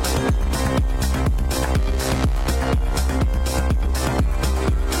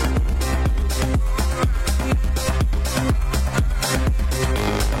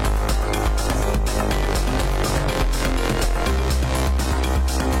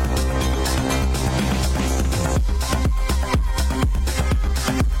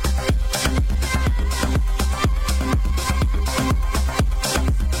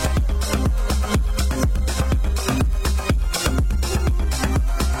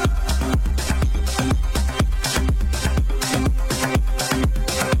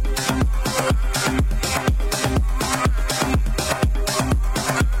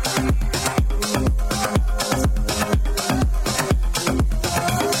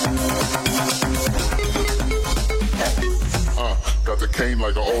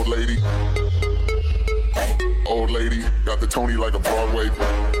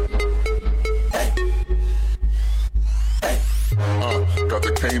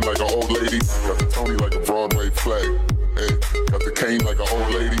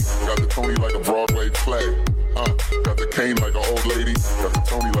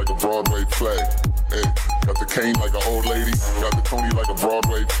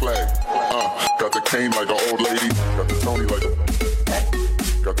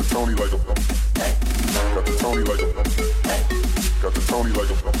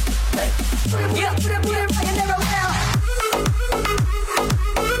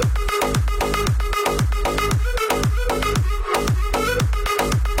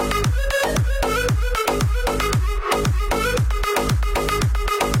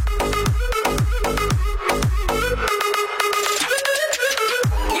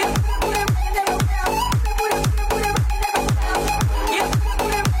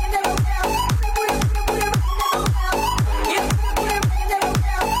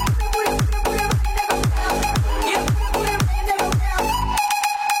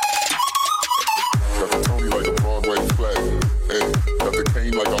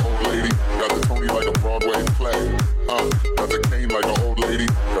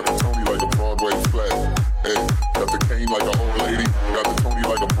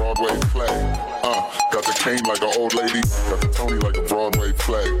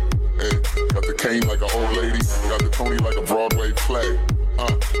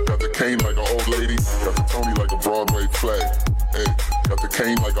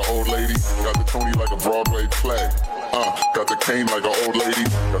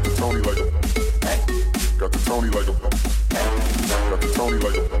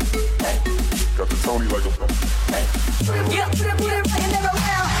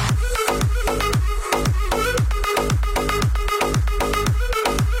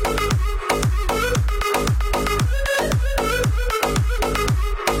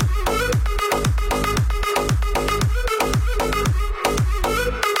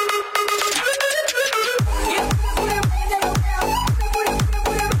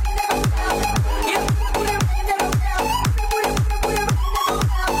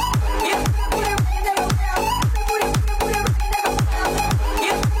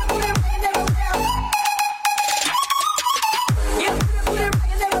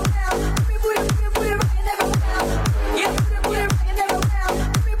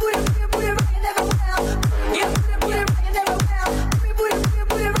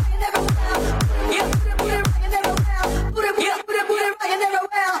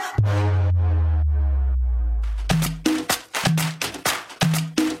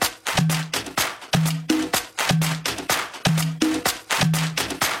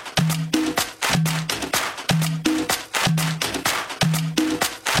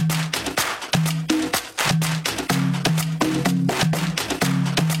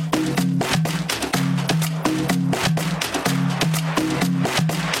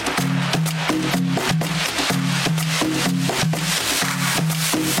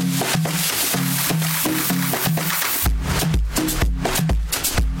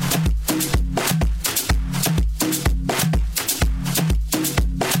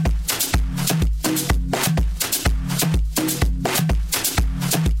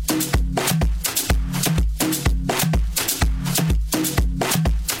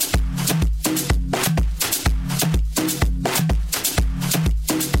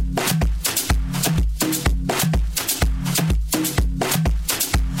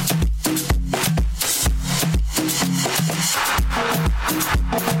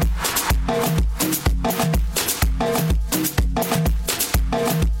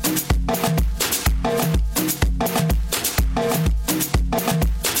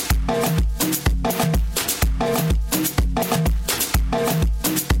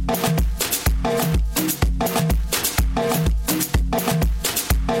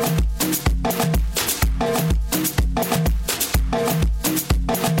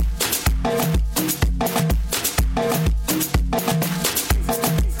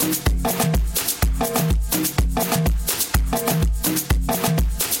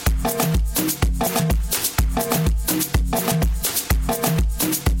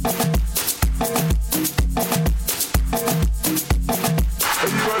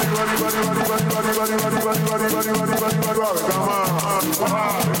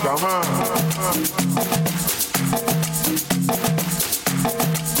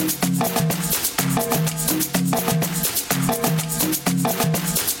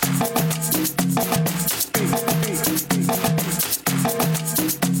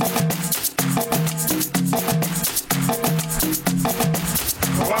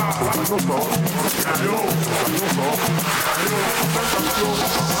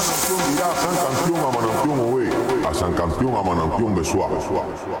 San Campion a Manampion Besua.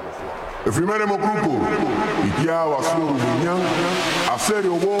 Efimene mo grupo, itia wasio minyan,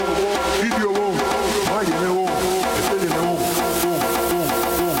 aserio bo, video bo, mayene bo, etele bo.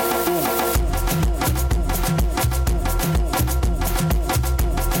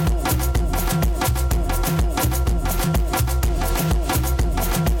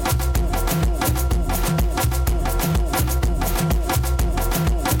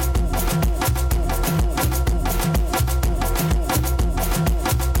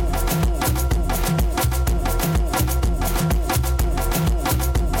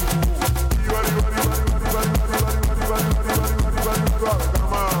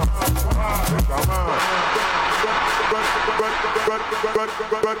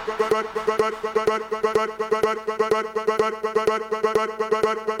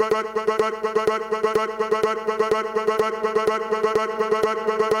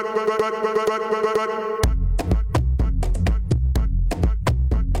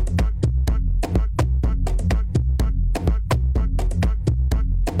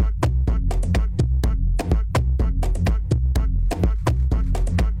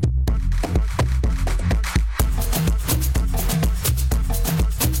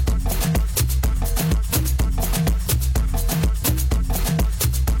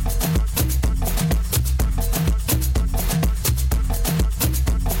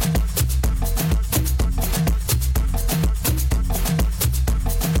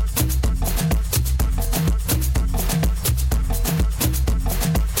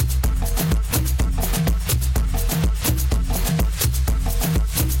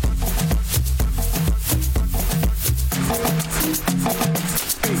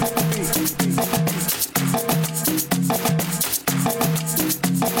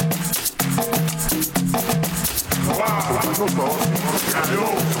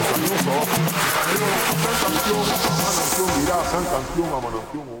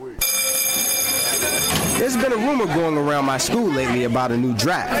 There's been a rumor going around my school lately about a new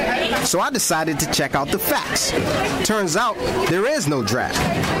draft, so I decided to check out the facts. Turns out there is no draft,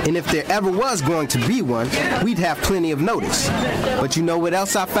 and if there ever was going to be one, we'd have plenty of notice. But you know what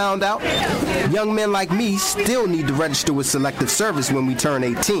else I found out? Young men like me still need to register with Selective Service when we turn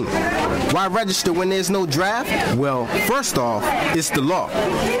 18. Why register when there's no draft? Well, first off, it's the law.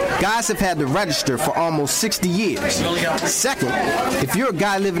 Guys have had to register for almost 60 years. Second, if you're a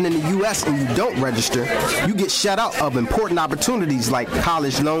guy living in the U.S. and you don't register, you get shut out of important opportunities like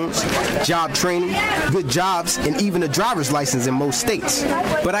college loans, job training, good jobs, and even a driver's license in most states.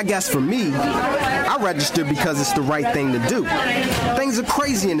 But I guess for me, I register because it's the right thing to do. Things are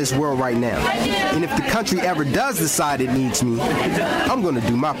crazy in this world right now, and if the country ever does decide it needs me, I'm going to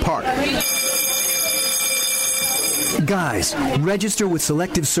do my part. Guys, register with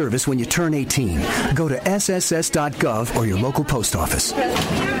Selective Service when you turn 18. Go to sss.gov or your local post office.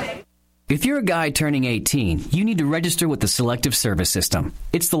 If you're a guy turning 18, you need to register with the Selective Service System.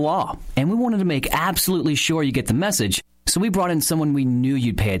 It's the law, and we wanted to make absolutely sure you get the message, so we brought in someone we knew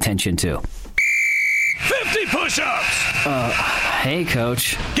you'd pay attention to. 50 push-ups! Hey,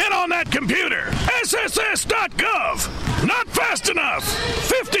 Coach. Get on that computer! SSS.gov! Not fast enough!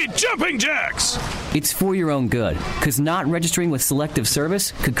 50 jumping jacks! It's for your own good, because not registering with Selective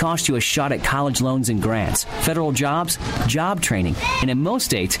Service could cost you a shot at college loans and grants, federal jobs, job training, and in most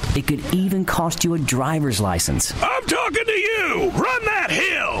states, it could even cost you a driver's license. I'm talking to you! Run that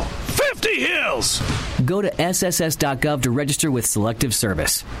hill! 50 hills! Go to SSS.gov to register with Selective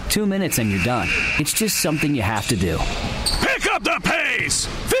Service. 2 minutes and you're done. It's just something you have to do. Pick up the pace!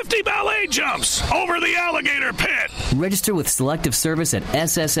 50 ballet jumps over the alligator pit! Register with Selective Service at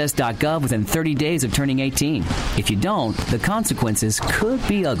SSS.gov within 30 days of turning 18. If you don't, the consequences could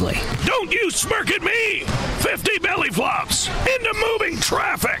be ugly. Don't you smirk at me! 50 belly flops into moving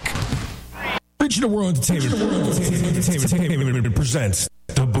traffic! Regional World Entertainment presents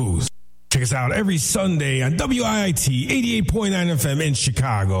DaBooth. Check us out every Sunday on WIIT 88.9 FM in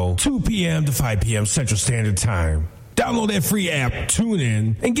Chicago, 2 p.m. to 5 p.m. Central Standard Time. Download that free app, tune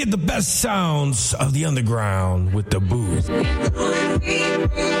in, and get the best sounds of the underground with DaBooth.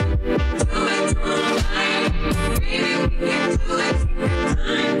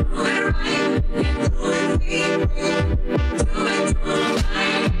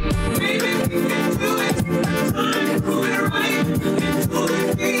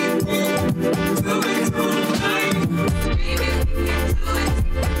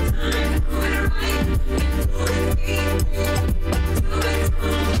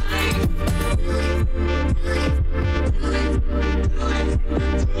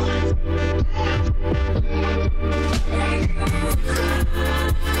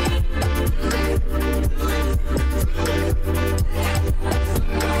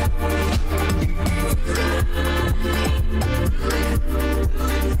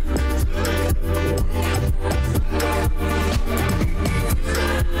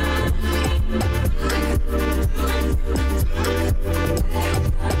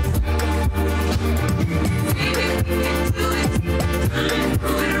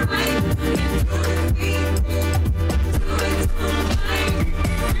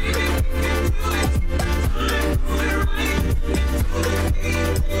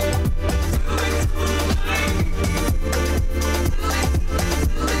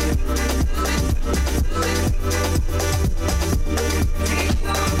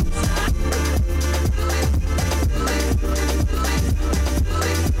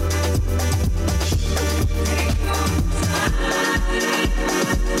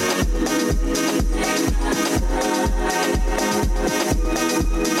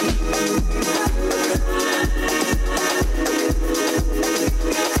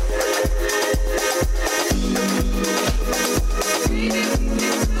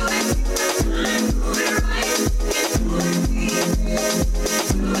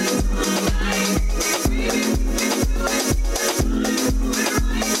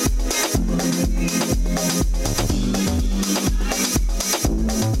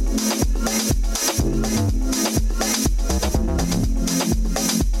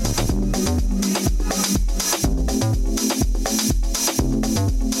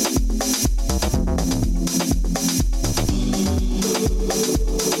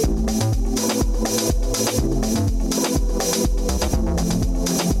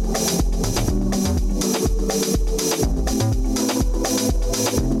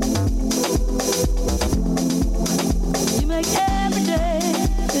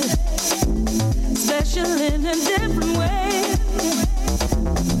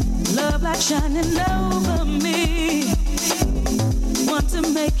 shining over me. Want to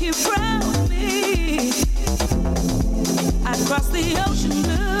make you proud of me. I crossed the ocean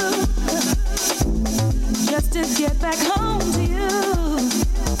blue just to get back home to you.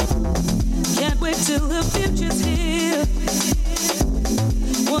 Can't wait till the future's here.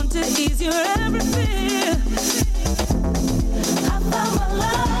 Want to ease your every fear. I found my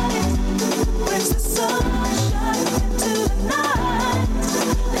light, brings the sunshine into the night.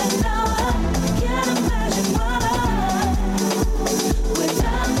 And now I can't imagine my life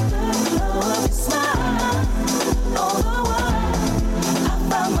without the glow of your smile. All the while, I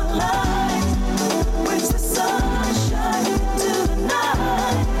found my light, brings the sunshine into the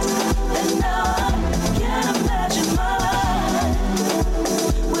night. And now I can't imagine my life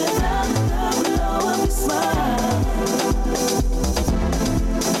without the glow of your smile.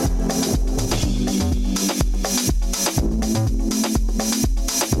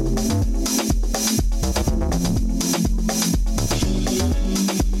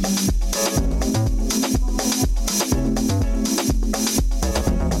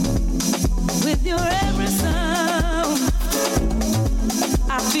 With your every sound,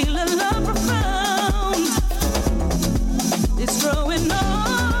 I feel a love profound. It's growing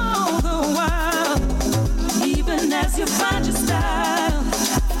all the while, even as you find your style.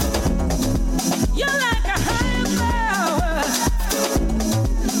 You're like a higher power,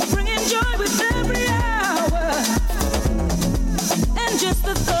 bringing joy with every hour. And just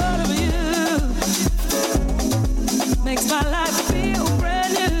the thought of you makes my life feel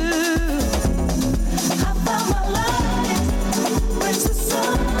brand new. I found my light, brings the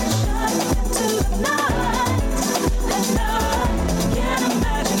sunshine.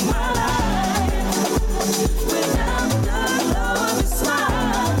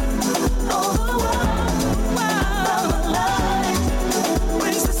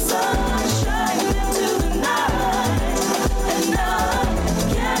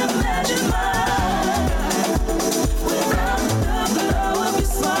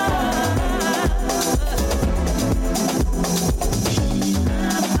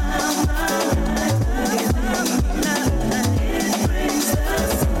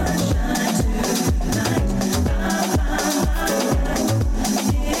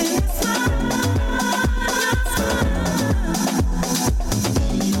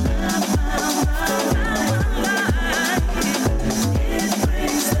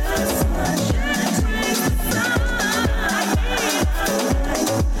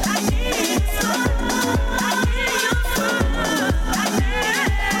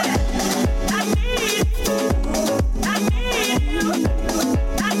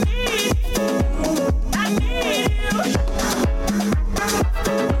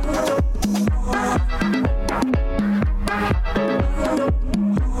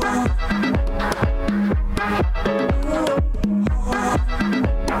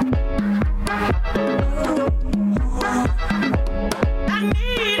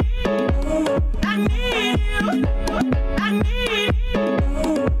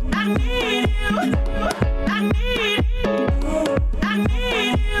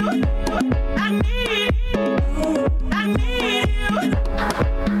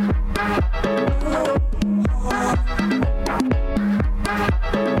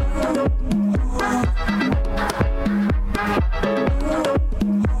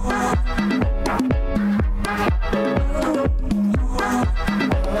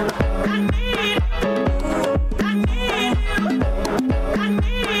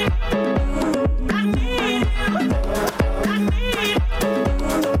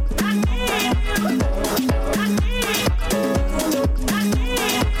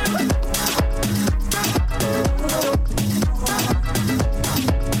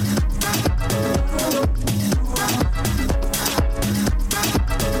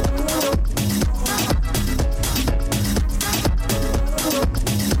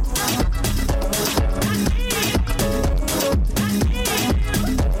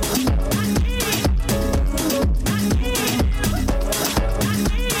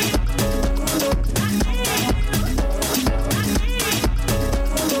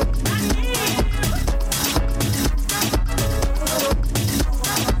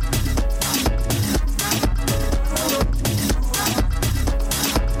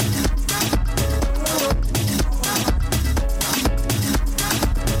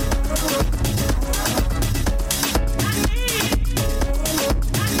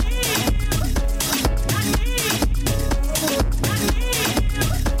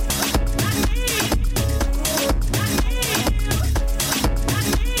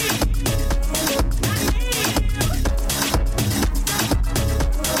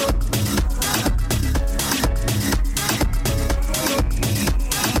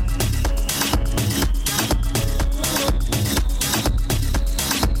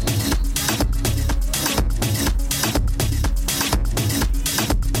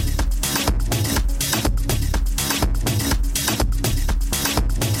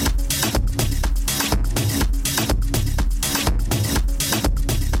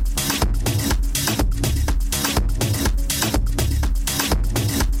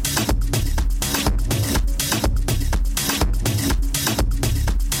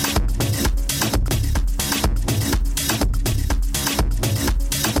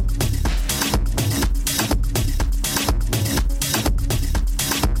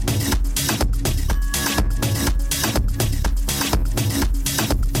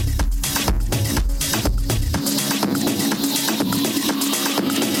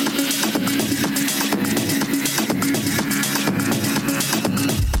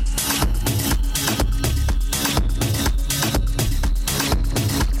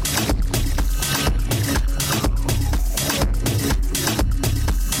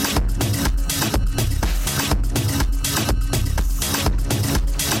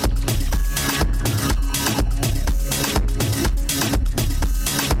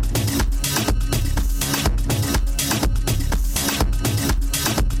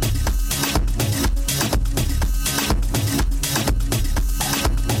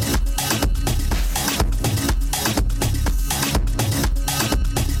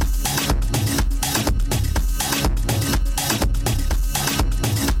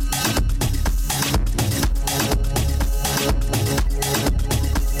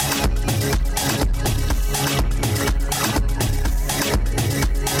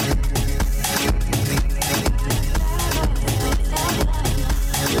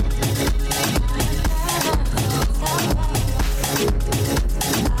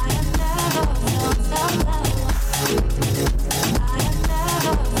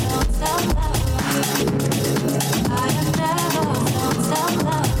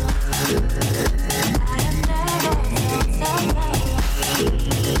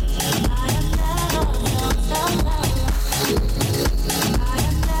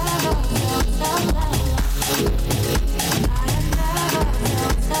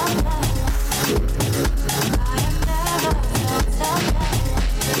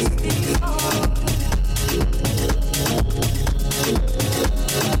 I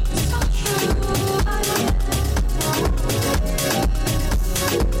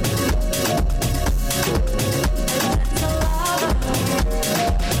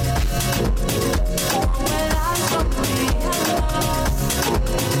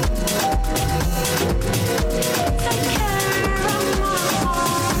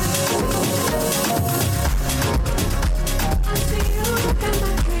see you in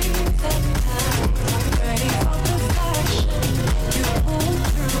my dreams.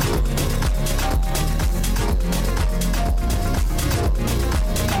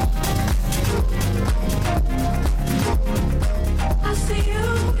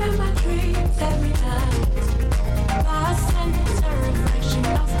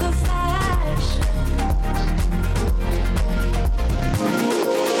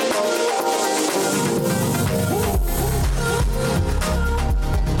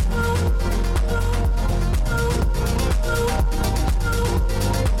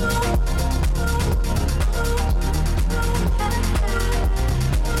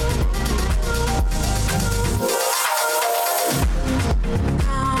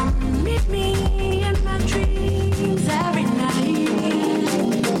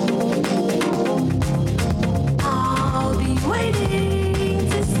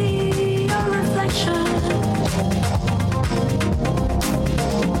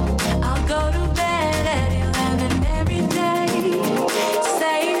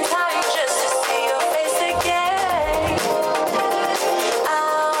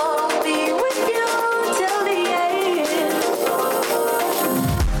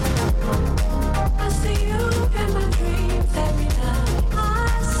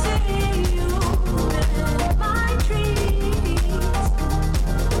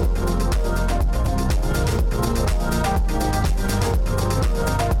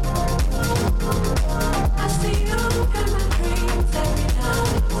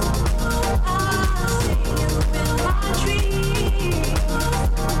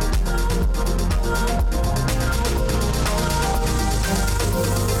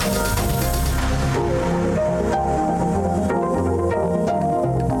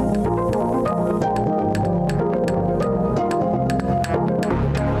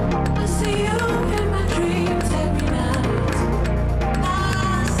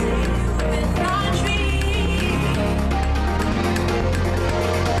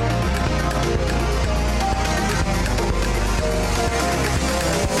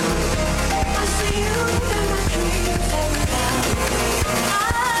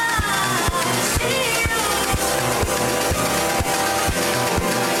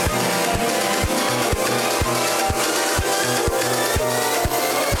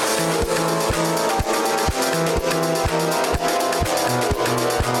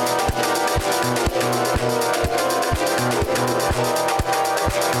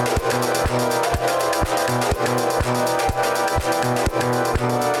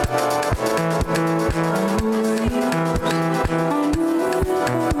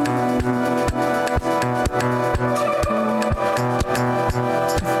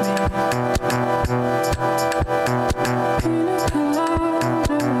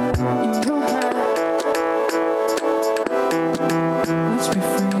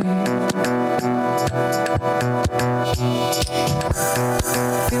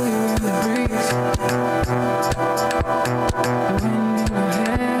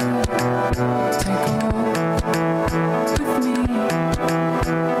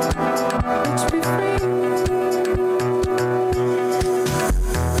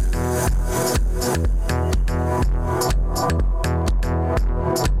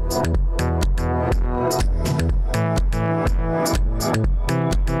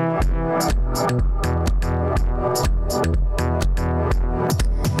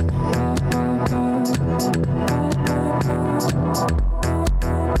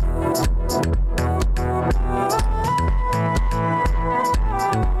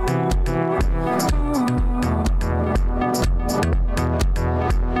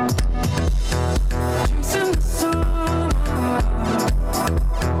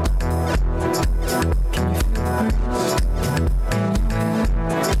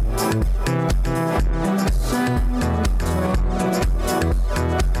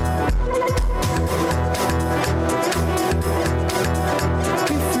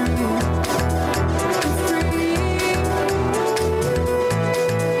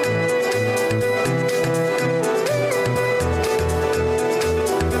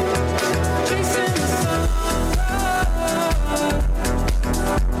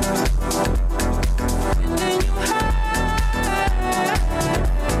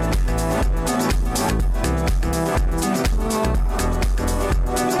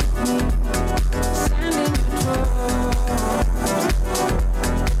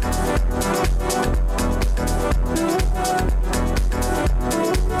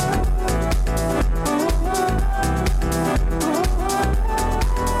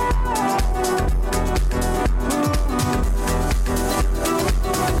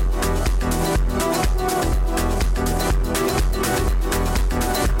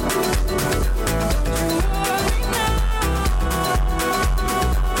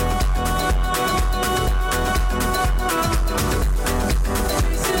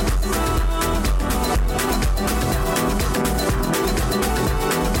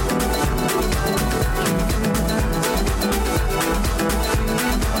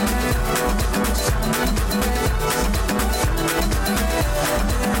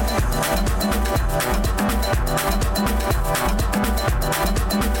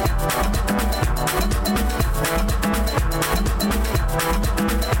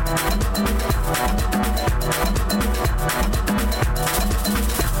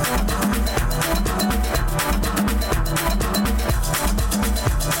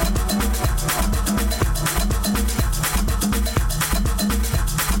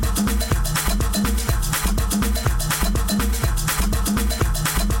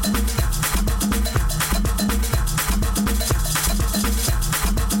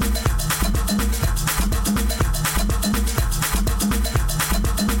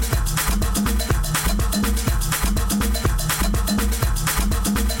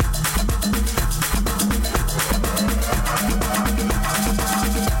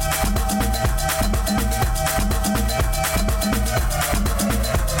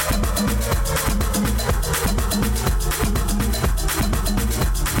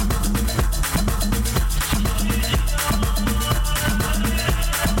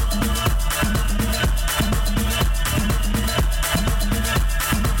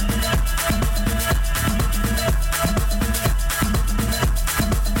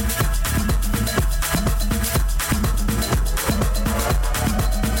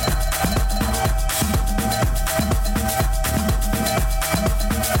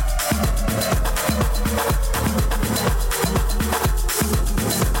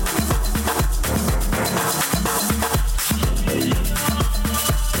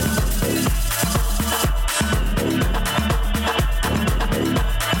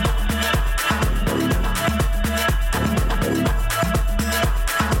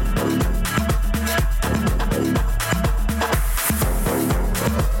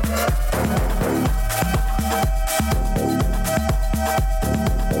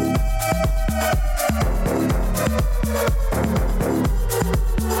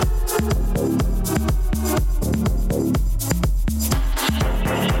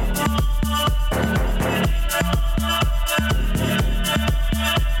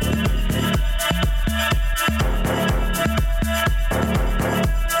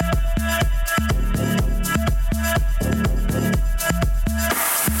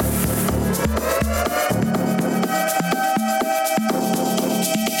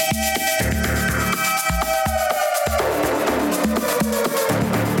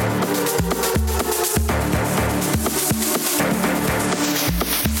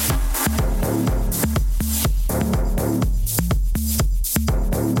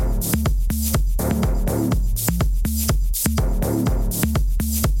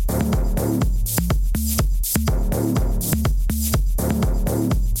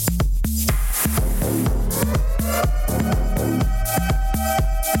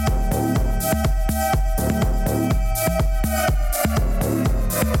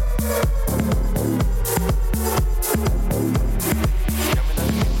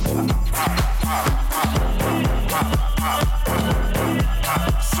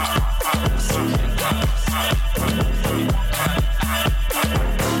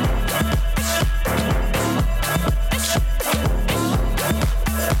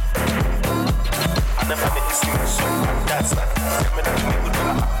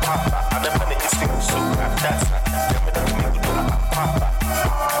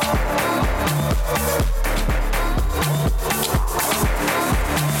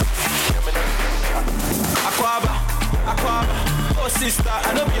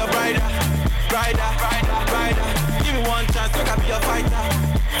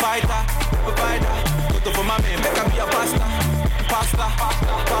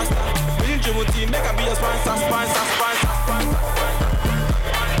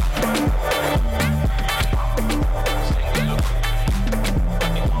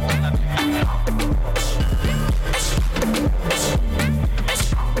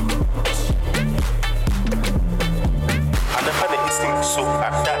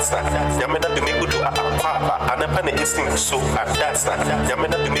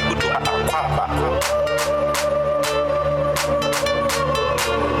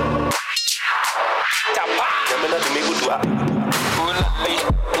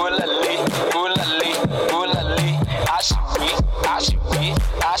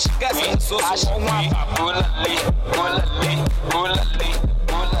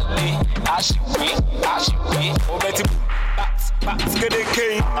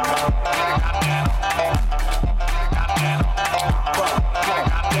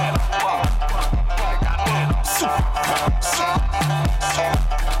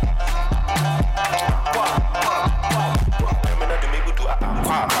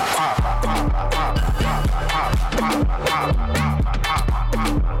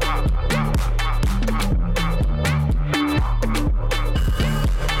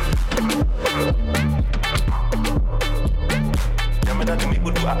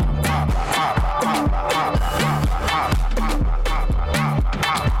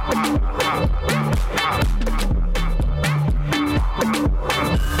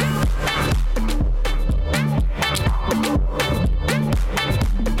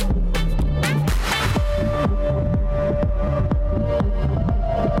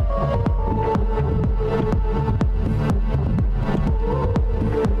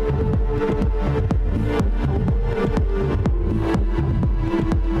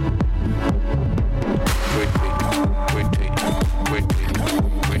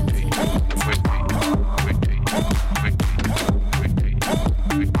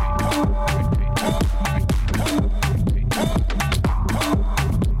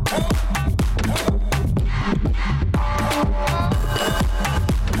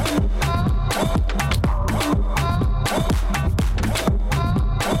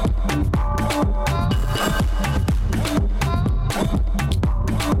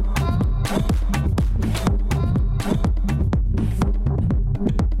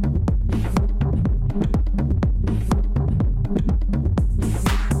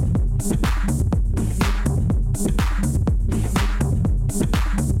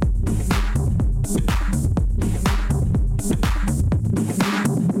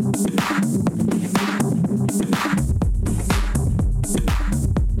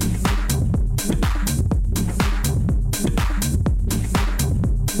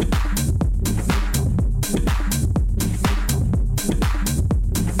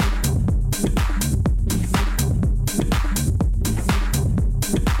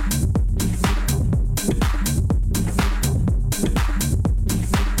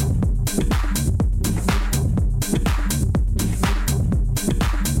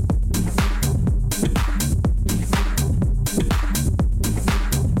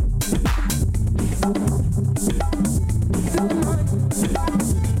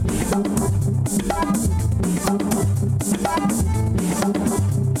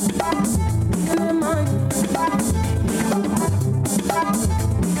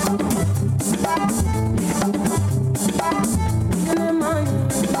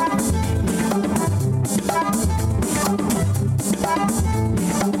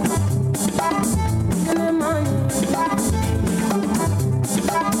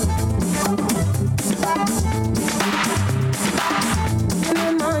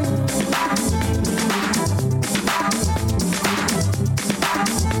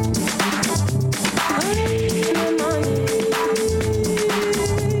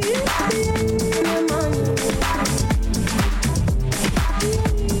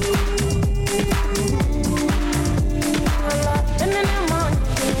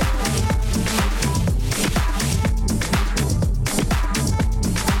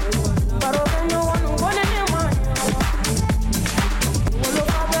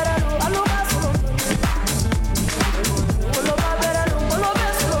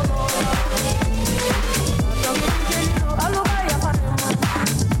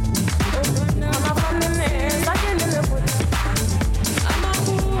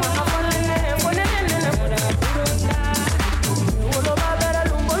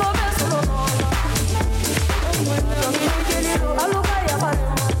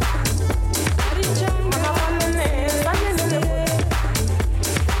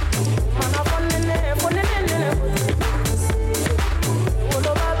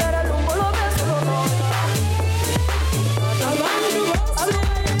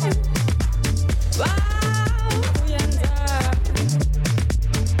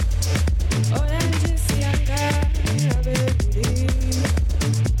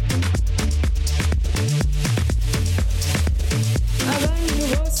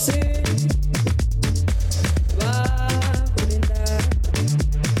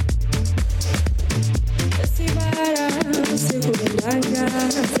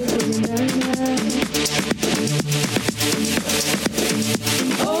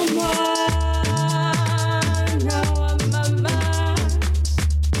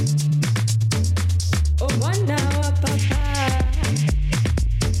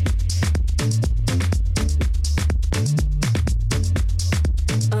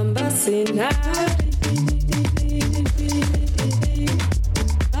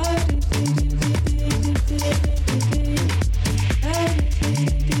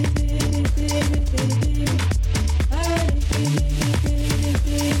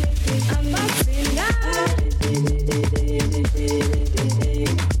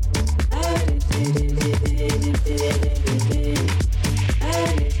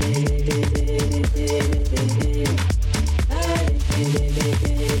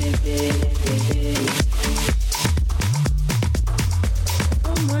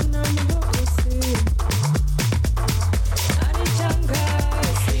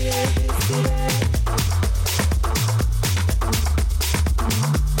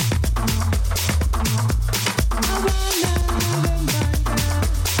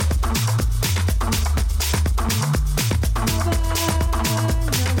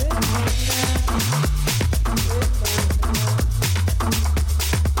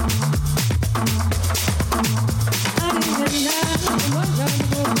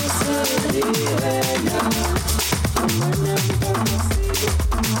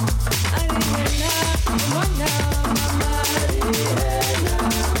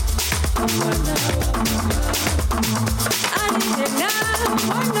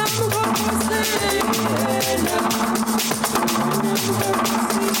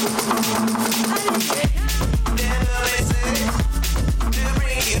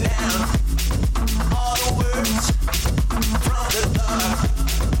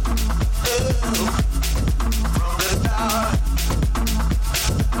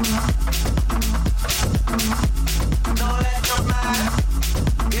 Don't let your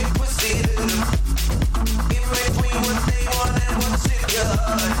mind get twisted.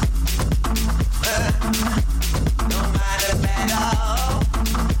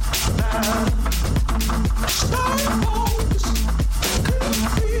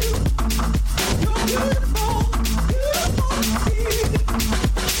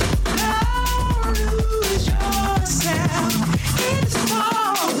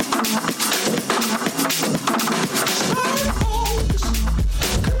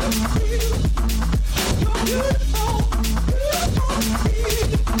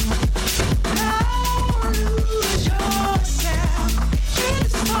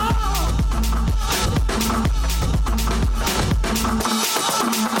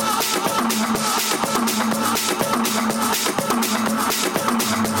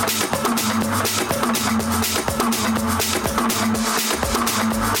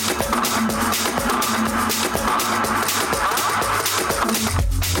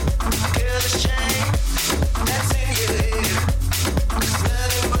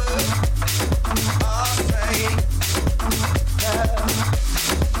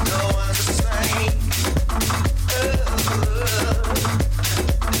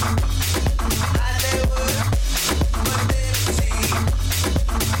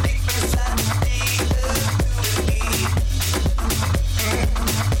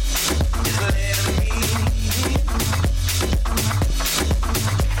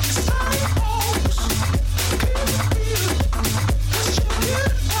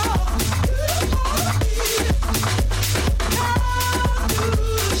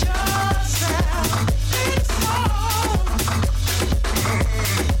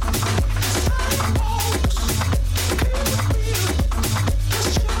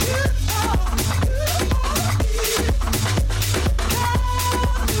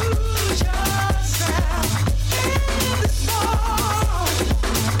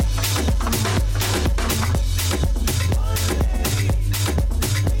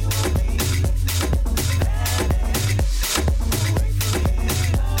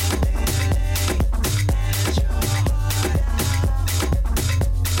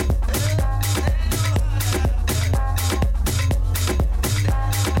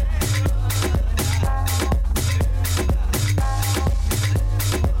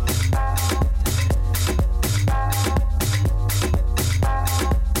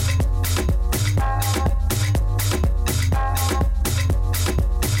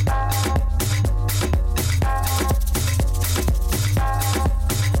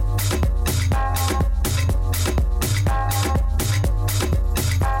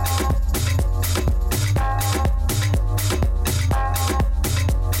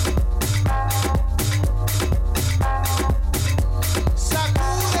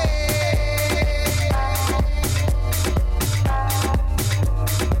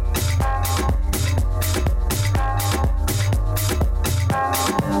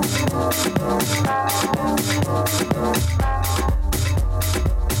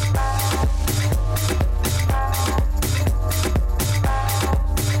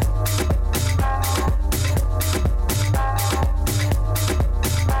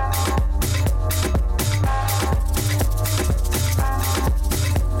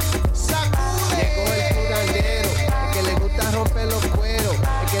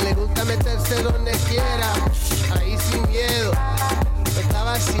 meterse donde quiera, ahí sin miedo.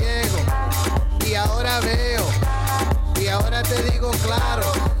 Estaba ciego y ahora veo, y ahora te digo claro,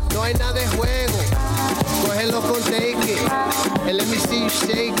 no hay nada de juego. Cógelo con take it, and let me see you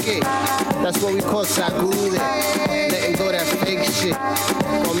shake it. That's what we call sacude, letting go that fake shit.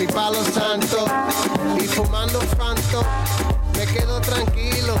 Con mi palo santo y fumando franto, me quedo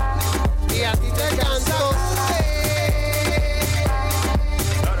tranquilo y a ti te canto.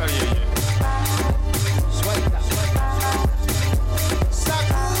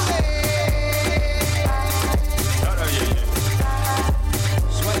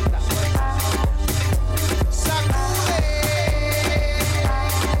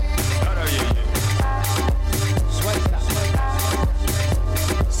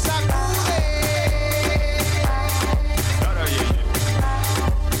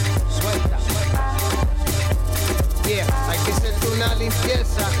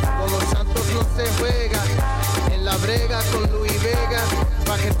 Limpieza, con los santos no se juega, en la brega con Luis Vega,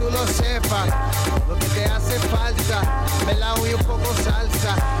 pa' que tú lo sepas, lo que te hace falta, melao y un poco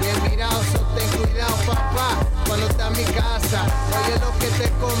salsa, bien mirado, ten cuidado papá, cuando estás en mi casa, oye lo que te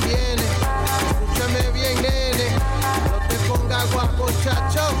conviene, escúchame bien nene, no te pongas guapo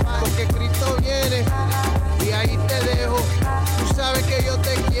chacho, porque Cristo viene, y ahí te dejo, tú sabes que yo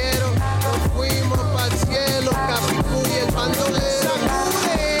te quiero, nos fuimos pa'l cielo, Capicú y el bandolero.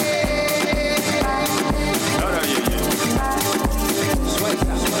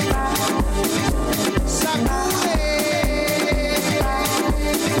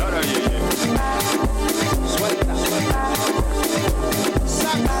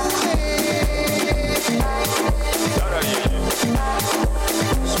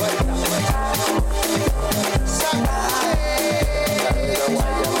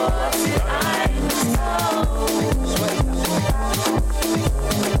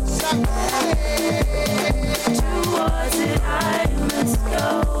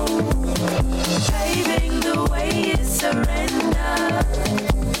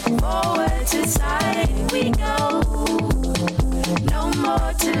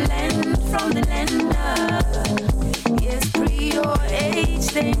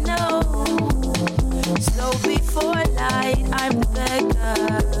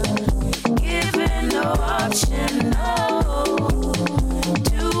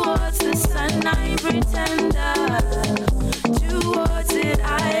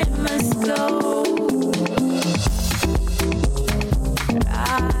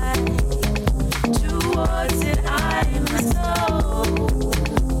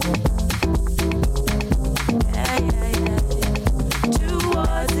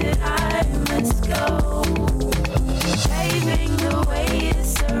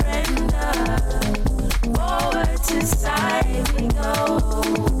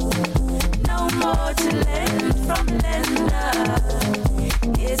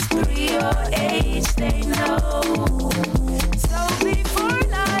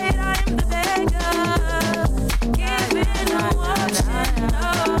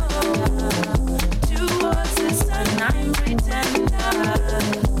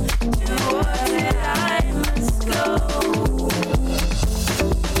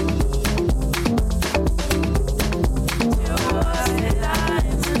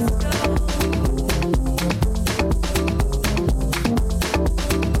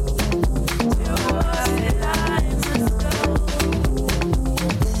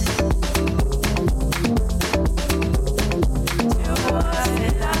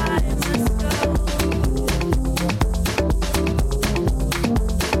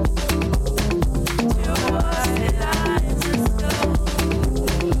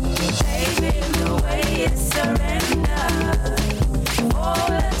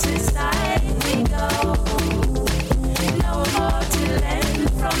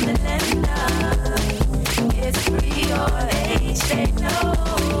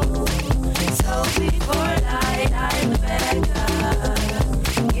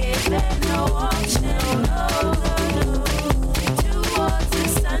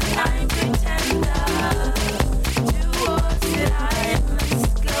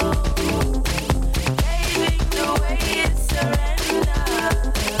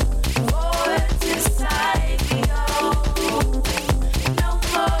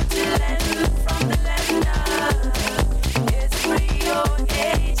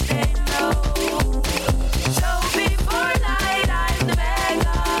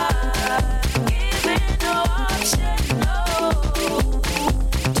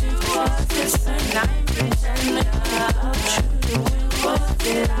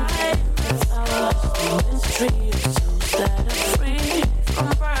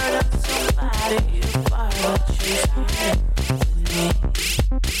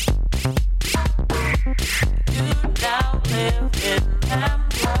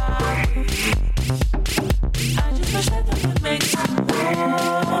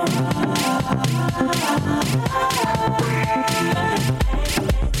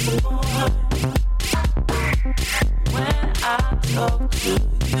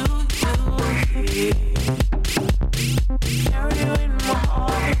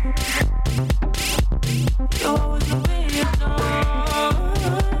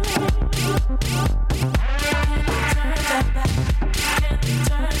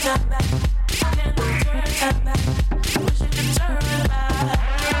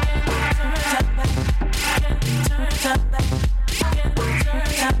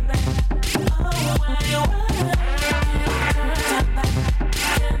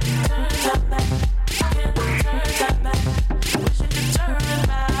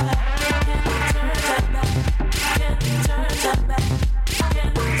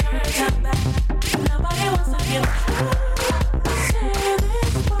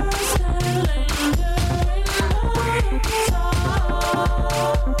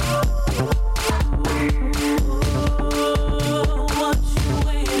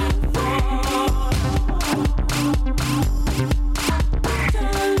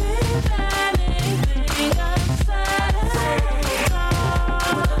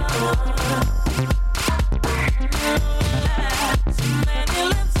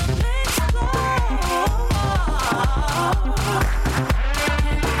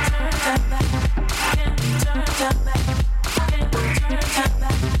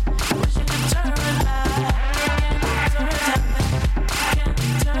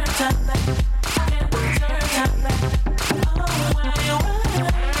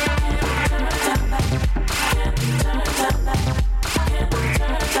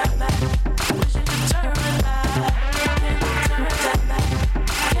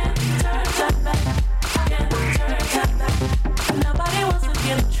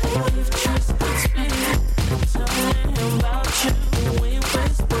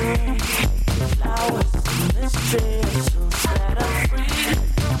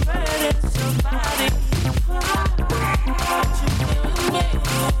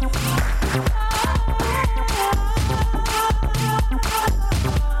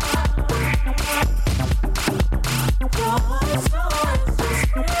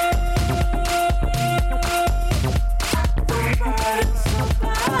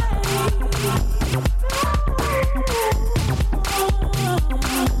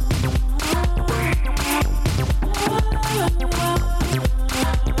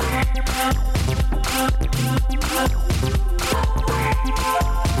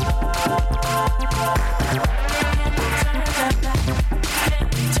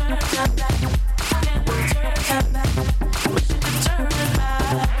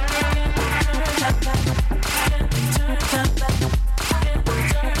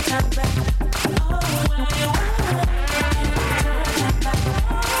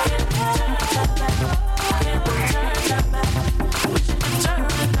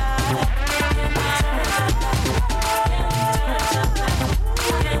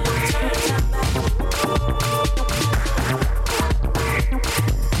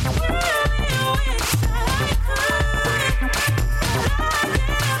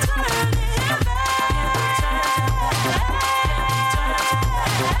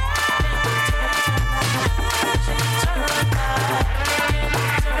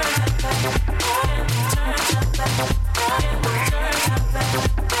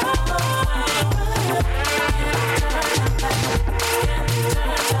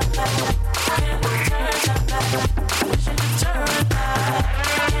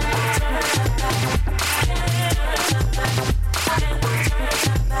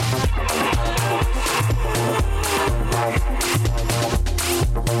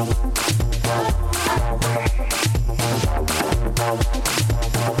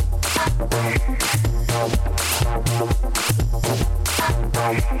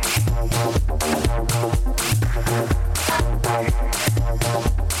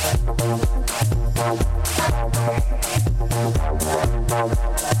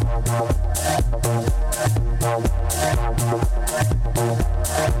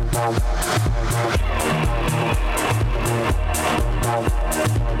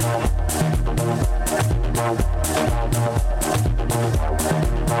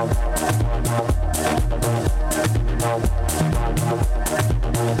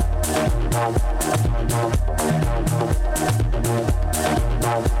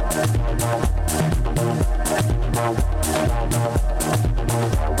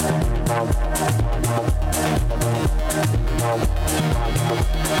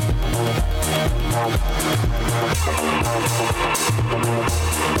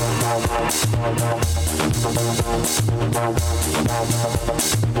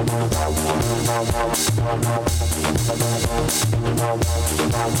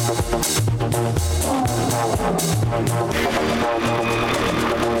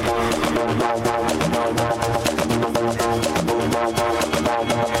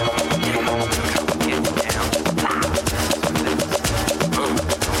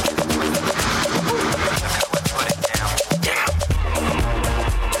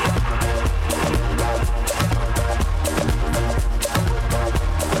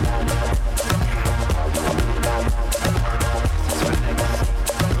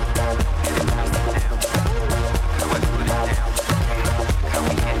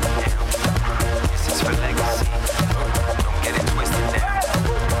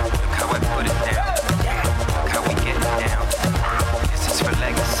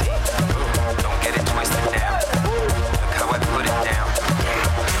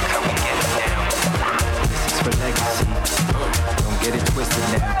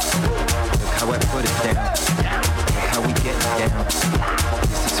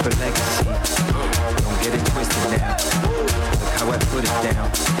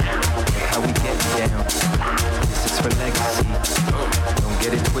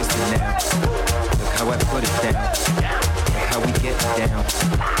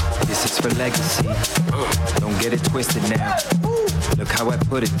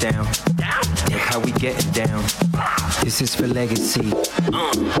 This is for legacy.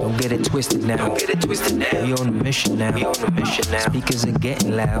 Don't get it twisted now. Don't get it twisted now. We on a mission now. We on a mission now. Speakers are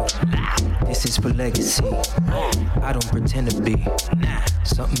getting loud. This is for legacy. I don't pretend to be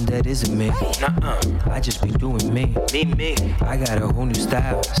something that isn't me. I just be doing me. Me. I got a whole new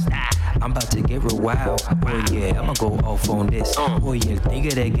style. I'm about to get real wild. Oh yeah, I'ma go off on this. Oh yeah,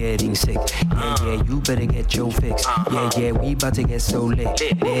 nigga that getting sick. Yeah, you better get your fix. Yeah, we about to get so lit.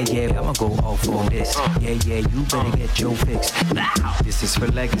 Yeah, I'ma go off on this. Yeah, you better get your fix. This is for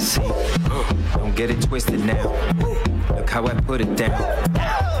legacy. Don't get it twisted now. Look how I put it down.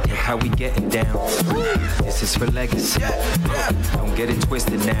 Look how we getting down. This is for legacy. Don't get it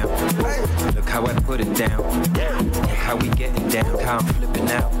twisted now. Look how I put it down. Look how we getting down. How I'm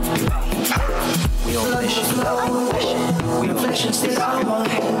flipping out. We on mission. We on mission.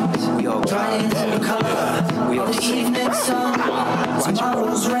 We all trying to color. We on the evening sun.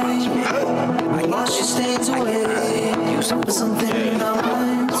 Tomorrow's rain. I wash your stains away. You something in our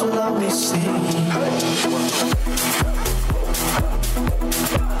minds will always stay.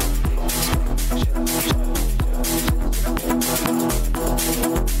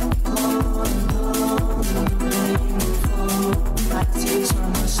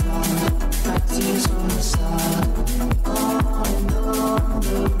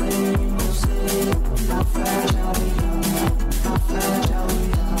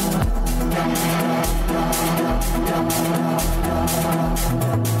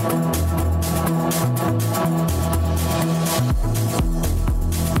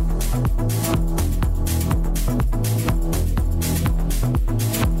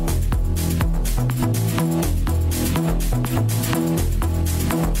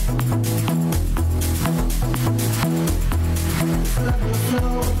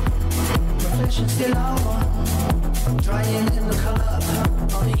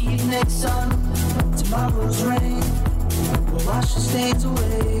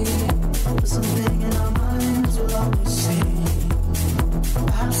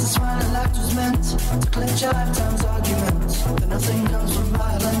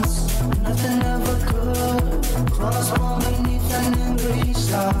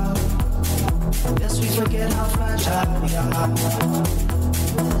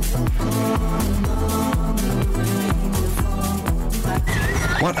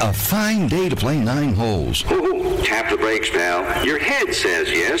 What a fine day to play 9 holes. Ooh, tap the brakes, pal. Your head says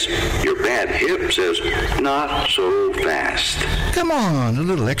yes. Your bad hip says not so fast. Come on, a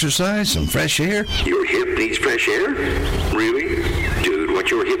little exercise, some fresh air. Your hip needs fresh air? Really? Dude, what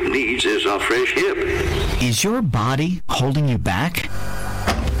your hip needs is a fresh hip. Is your body holding you back?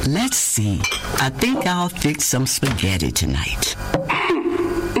 Let's see. I think I'll fix some spaghetti tonight.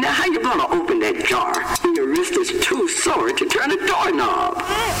 No! how you gonna open that jar when your wrist is too sore to turn a doorknob?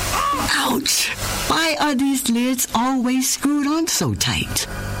 Ouch! Why are these lids always screwed on so tight?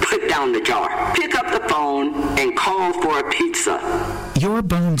 Put down the jar, pick up the phone, and call for a pizza. Your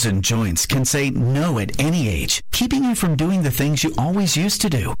bones and joints can say no at any age, keeping you from doing the things you always used to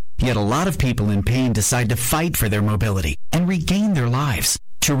do. Yet a lot of people in pain decide to fight for their mobility and regain their lives.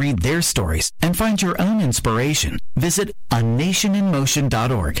 To read their stories and find your own inspiration, visit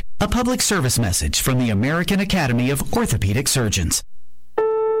anationinmotion.org, a public service message from the American Academy of Orthopedic Surgeons.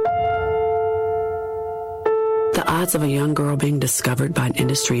 The odds of a young girl being discovered by an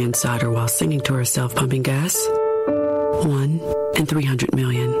industry insider while singing to herself pumping gas? 1 in 300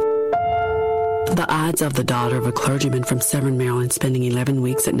 million. The odds of the daughter of a clergyman from Severn, Maryland spending 11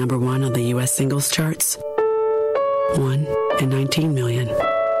 weeks at number 1 on the U.S. singles charts? 1 in 19 million.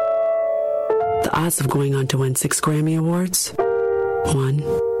 The odds of going on to win 6 Grammy Awards? 1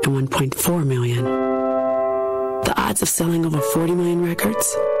 in 1.4 million. The odds of selling over 40 million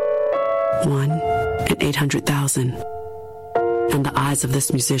records? 1 in 800,000. And the odds of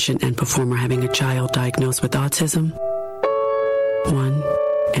this musician and performer having a child diagnosed with autism? 1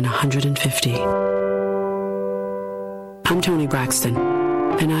 in 150. I'm Toni Braxton,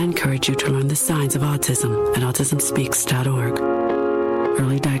 and I encourage you to learn the signs of autism at autismspeaks.org.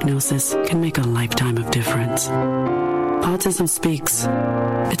 Early diagnosis can make a lifetime of difference. Autism Speaks.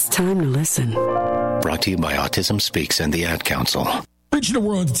 It's time to listen. Brought to you by Autism Speaks and the Ad Council. Regional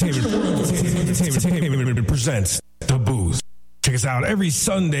World Entertainment presents The Booth. Check us out every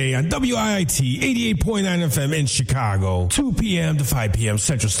Sunday on WIIT 88.9 FM in Chicago, 2 p.m. to 5 p.m.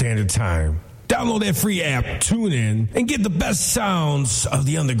 Central Standard Time. Download that free app, tune in, and get the best sounds of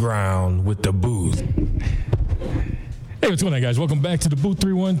the underground with The Booth. Hey, what's going on, guys? Welcome back to the Booth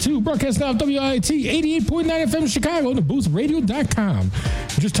 312, broadcast now WIIT 88.9 FM Chicago, and theboothradio.com.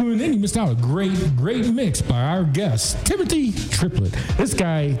 Just tuning in, you missed out a great mix by our guest, Timothy Triplett. This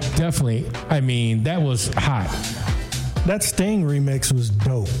guy definitely, that was hot. That Sting remix was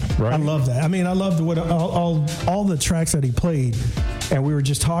dope. Right. I love that. I loved what all the tracks that he played, and we were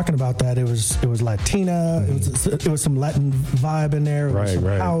just talking about that. It was Latina. It was some Latin vibe in there. It was some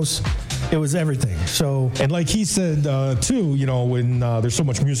house. It was everything. So, and like he said too, when there's so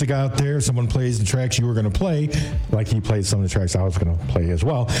much music out there, someone plays the tracks you were going to play, like he played some of the tracks I was going to play as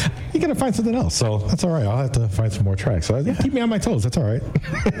well. You got to find something else. So that's all right. I'll have to find some more tracks. So keep me on my toes. That's all right.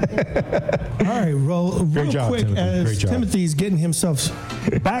 All right. Well, real quick, Timothy. As Timothy's getting himself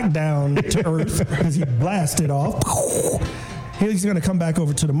back down to earth because he blasted off. He's going to come back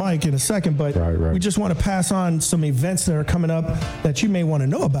over to the mic in a second, but we just want to pass on some events that are coming up that you may want to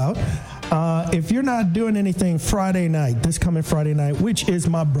know about. If you're not doing anything Friday night, this coming Friday night, which is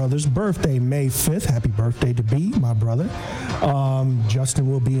my brother's birthday, May 5th. Happy birthday to B, my brother. Justin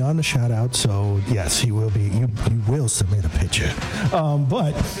will be on the shout out, so yes, he will be. You will submit a picture.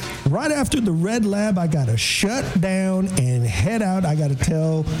 But right after the Red Lab, I got to shut down and head out. I got to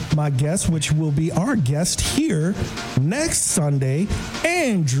tell my guest, which will be our guest here next Sunday,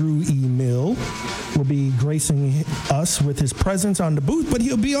 Andrew E. Mill will be gracing us with his presence on the booth, but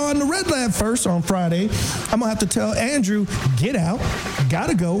he'll be on the Red Lab first on Friday. I'm going to have to tell Andrew, get out,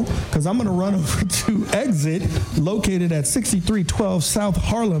 gotta go, because I'm going to run over to Exit, located at 6312 South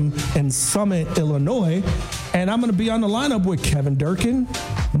Harlem in Summit, Illinois, and I'm going to be on the lineup with Kevin Durkin,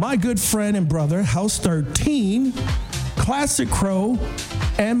 my good friend and brother, House 13, Classic Crow,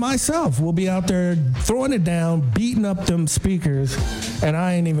 and myself. We'll be out there throwing it down, beating up them speakers, and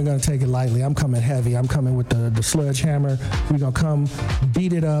I ain't even going to take it lightly. I'm coming heavy. I'm coming with the sledgehammer. We're going to come,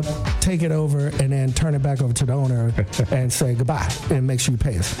 beat it up, take it over, and then turn it back over to the owner and say goodbye and make sure you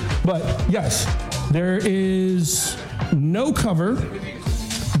pay us. But yes, there is no cover.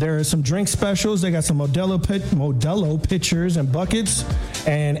 There are some drink specials. They got some Modelo pitchers and buckets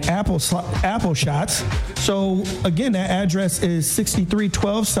and apple shots. So again, that address is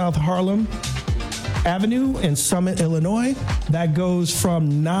 6312 South Harlem Avenue in Summit, Illinois. That goes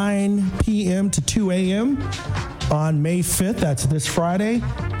from 9 p.m. to 2 a.m. on May 5th. That's this Friday.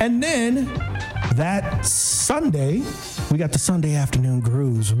 And then that Sunday, we got the Sunday afternoon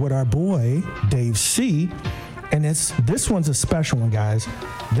grooves with our boy, Dave C. And this one's a special one, guys.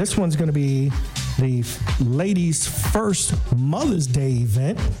 This one's going to be the ladies' first Mother's Day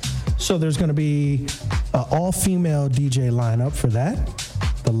event. So there's going to be an all-female DJ lineup for that.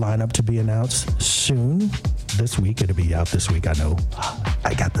 The lineup to be announced soon. This week. It'll be out this week. I know.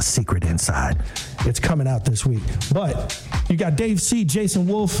 I got the secret inside. It's coming out this week. But you got Dave C., Jason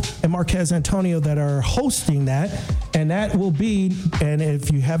Wolf, and Marquez Antonio that are hosting that. And that will be, and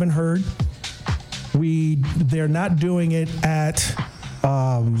if you haven't heard, they're not doing it at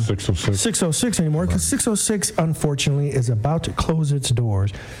 606 anymore, because 606, unfortunately, is about to close its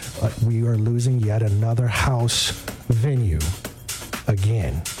doors. We are losing yet another house venue.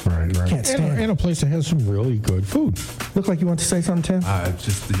 Again. Right. Can't stand and a place that has some really good food. Look like you want to say something, Tim?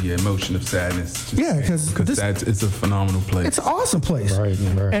 Just the emotion of sadness. Yeah, because it's a phenomenal place. It's an awesome place. Right.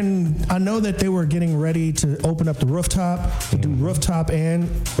 And I know that they were getting ready to open up the rooftop, to do rooftop and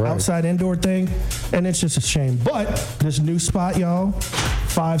outside indoor thing, and it's just a shame. But this new spot, y'all,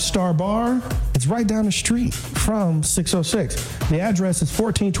 5-Star Bar, it's right down the street from 606. The address is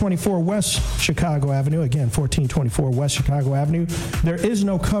 1424 West Chicago Avenue. Again, 1424 West Chicago Avenue. There is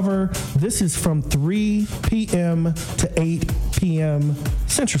no cover. This is from 3 p.m. to 8 p.m.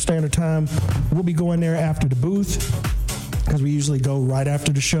 Central Standard Time. We'll be going there after the booth, because we usually go right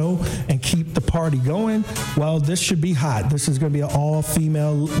after the show and keep the party going. Well, this should be hot. This is going to be an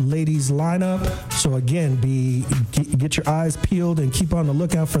all-female ladies lineup. So again, get your eyes peeled and keep on the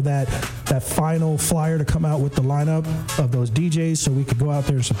lookout for that final flyer to come out with the lineup of those DJs, so we could go out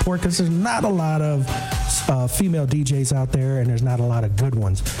there and support, because there's not a lot of female DJs out there, and there's not a lot of good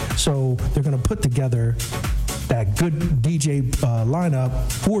ones. So they're going to put together that good DJ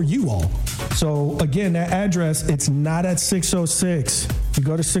lineup for you all. So again, that address, it's not at 606. If you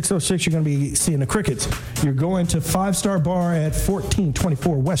go to 606, you're going to be seeing the crickets. You're going to 5-Star Bar at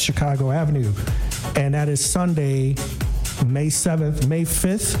 1424 West Chicago Avenue. And that is Sunday, May 7th. May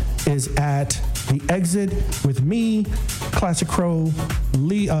 5th is at the Exit with me, Classic Crow,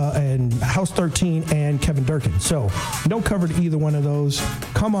 Lee, and House 13, and Kevin Durkin. So no cover to either one of those.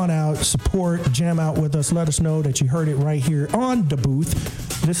 Come on out, support, jam out with us. Let us know that you heard it right here on The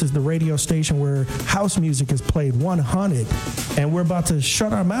Booth. This is the radio station where house music is played 100. And we're about to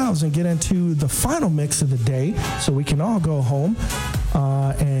shut our mouths and get into the final mix of the day, so we can all go home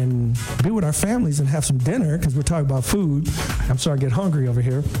and be with our families and have some dinner, because we're talking about food. I'm starting to get hungry over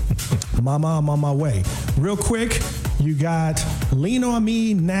here. Mama, I'm on my way. Real quick, you got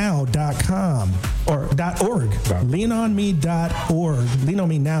leanonmenow.com or .org. Leanonme.org.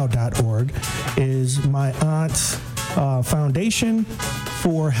 Leanonmenow.org is my aunt's foundation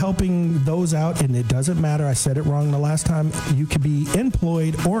for helping those out, and it doesn't matter. I said it wrong the last time. You could be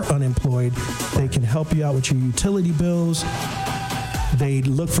employed or unemployed. They can help you out with your utility bills. They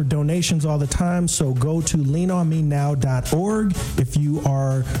look for donations all the time, so go to leanonmenow.org if you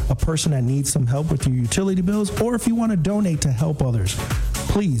are a person that needs some help with your utility bills, or if you want to donate to help others.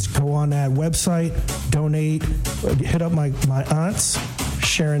 Please go on that website, donate, hit up my aunts,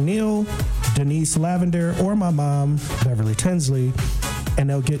 Sharon Neal, Denise Lavender, or my mom, Beverly Tinsley, and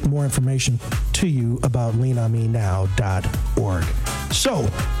they'll get more information to you about leanonmenow.org. So,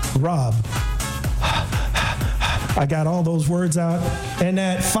 Rob, I got all those words out. In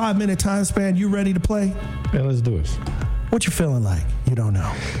that 5-minute time span, you ready to play? Yeah, let's do it. What you feeling like? You don't know.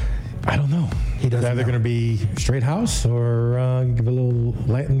 I don't know. He doesn't It's either going to be straight house or give a little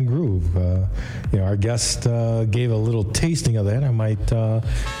Latin groove. Our guest gave a little tasting of that. I might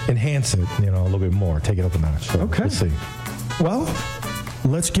enhance it, a little bit more, take it up a notch. So okay. We'll see. Well,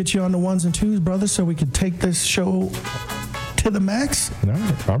 let's get you on the ones and twos, brother, so we can take this show to the max. All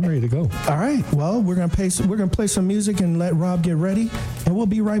right, I'm ready to go. All right. Well, we're gonna play some music and let Rob get ready, and we'll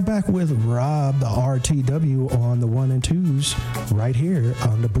be right back with Rob, the RTW, on the one and twos right here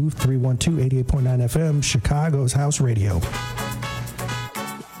on the Booth 312 88.9 FM, Chicago's House Radio.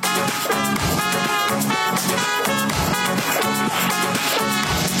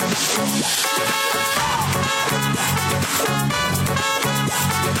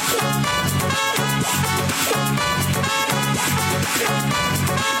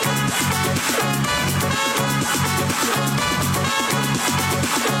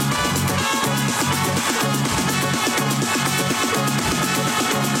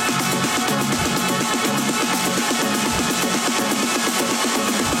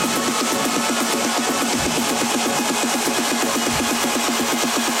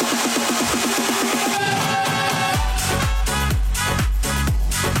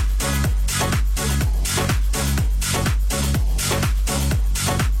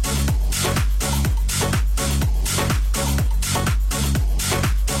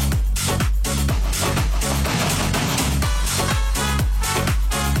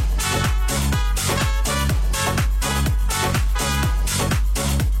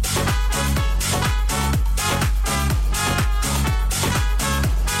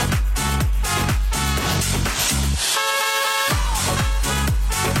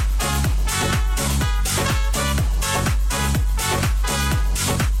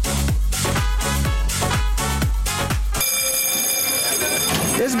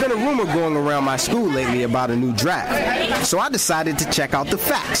 There's been a rumor going around my school lately about a new draft, so I decided to check out the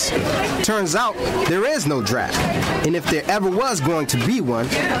facts. Turns out there is no draft, and if there ever was going to be one,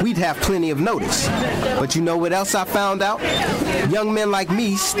 we'd have plenty of notice. But you know what else I found out? Young men like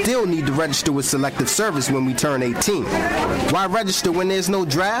me still need to register with Selective Service when we turn 18. Why register when there's no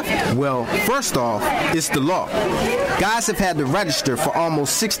draft? Well, first off, it's the law. Guys have had to register for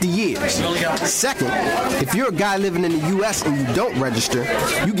almost 60 years. Second, if you're a guy living in the U.S. and you don't register,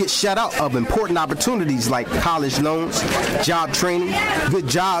 you get shut out of important opportunities like college loans, job training, good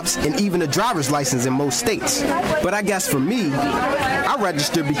jobs, and even a driver's license in most states. But I guess for me, I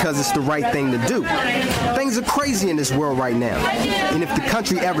register because it's the right thing to do. Things are crazy in this world right now, and if the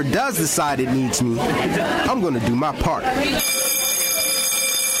country ever does decide it needs me, I'm going to do my part.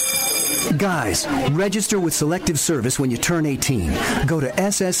 Guys, register with Selective Service when you turn 18. Go to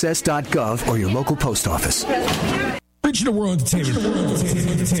sss.gov or your local post office. Regional World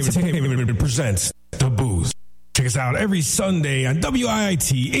Entertainment presents DaBooth. Check us out every Sunday on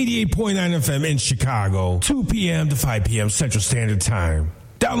WIIT 88.9 FM in Chicago, 2 p.m. to 5 p.m. Central Standard Time.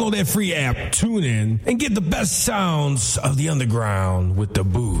 Download that free app, tune in, and get the best sounds of the underground with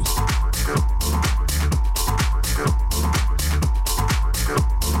DaBooth.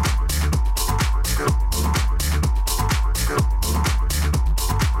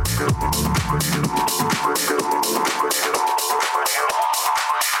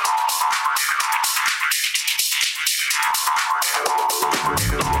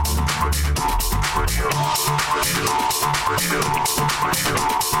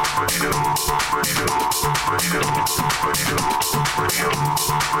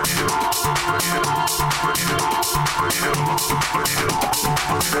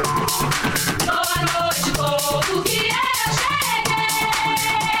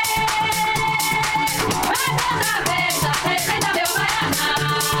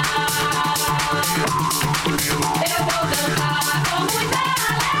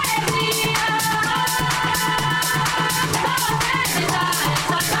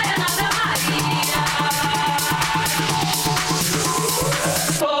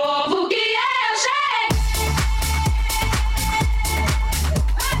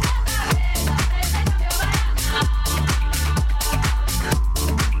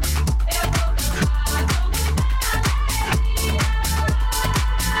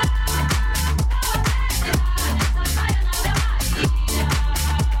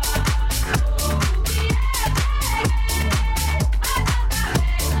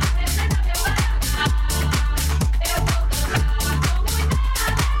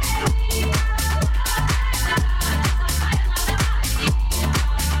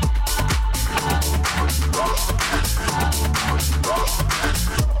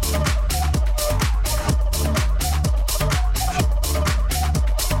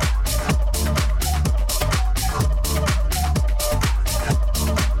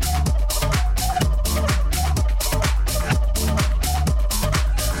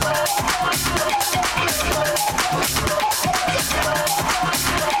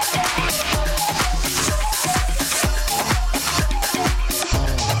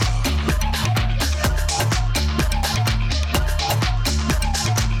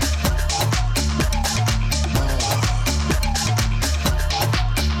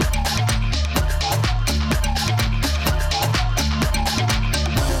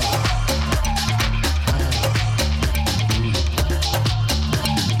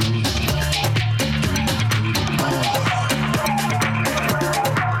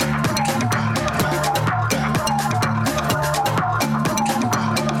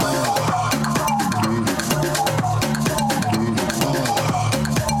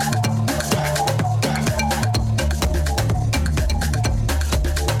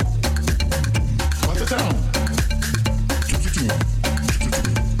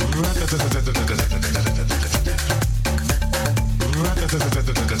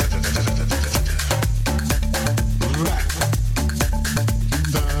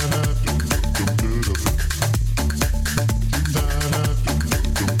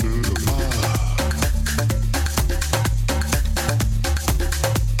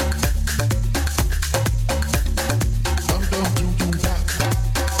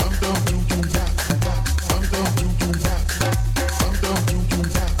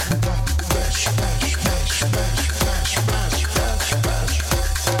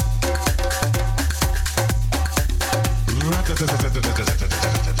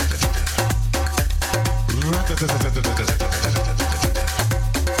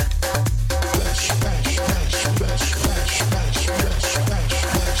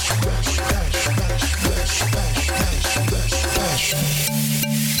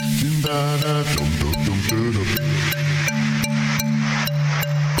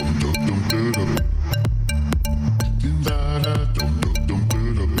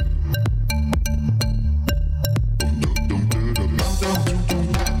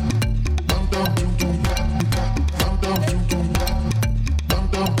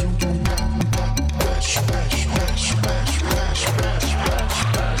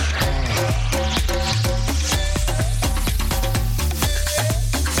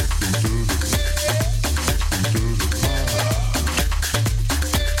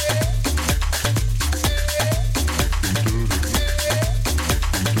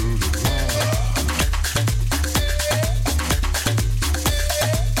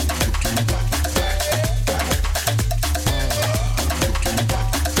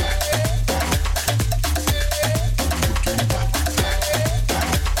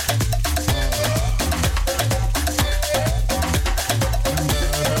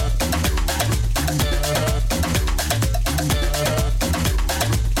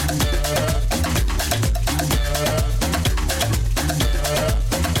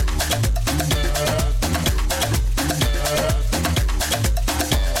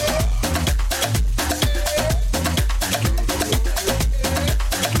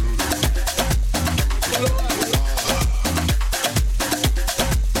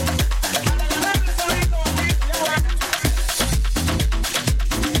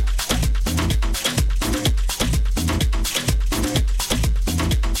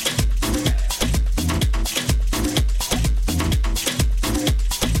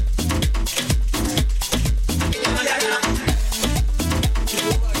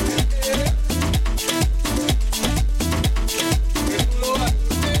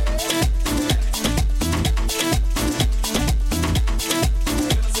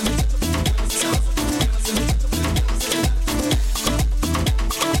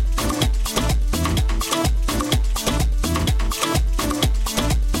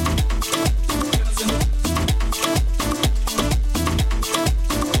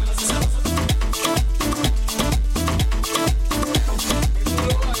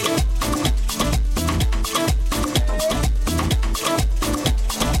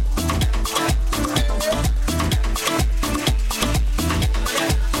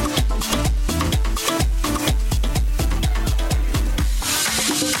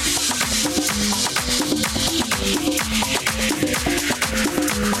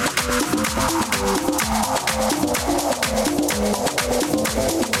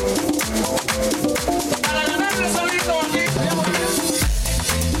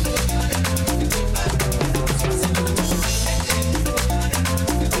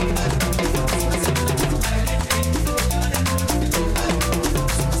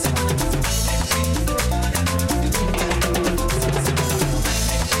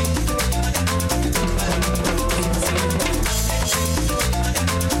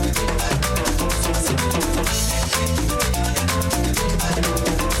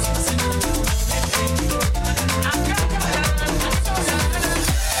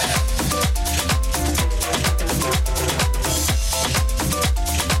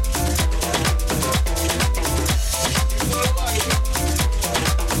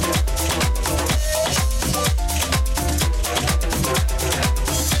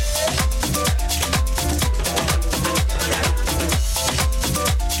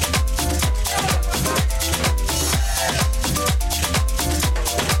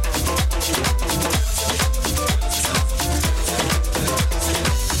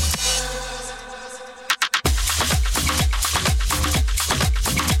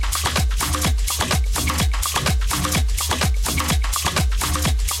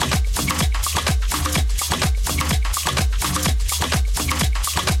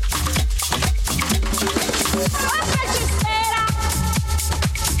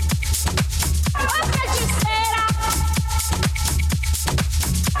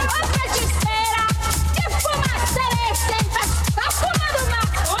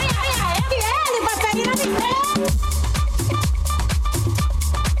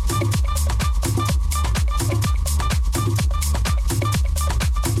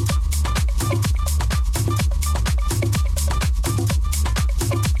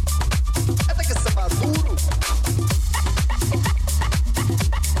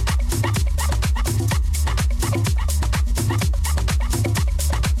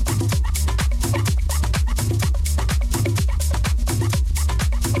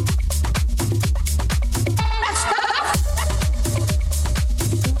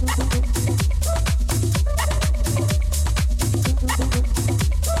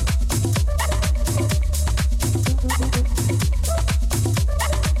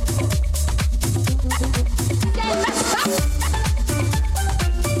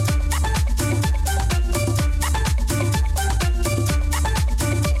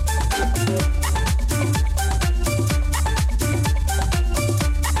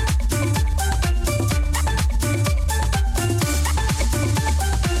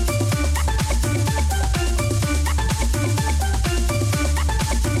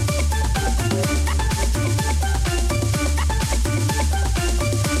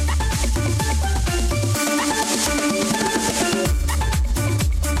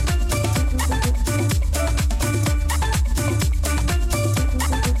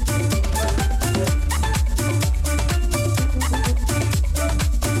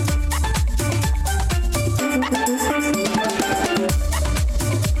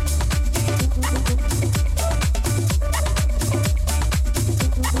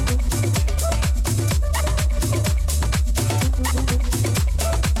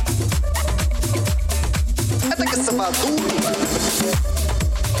 Esta va duro.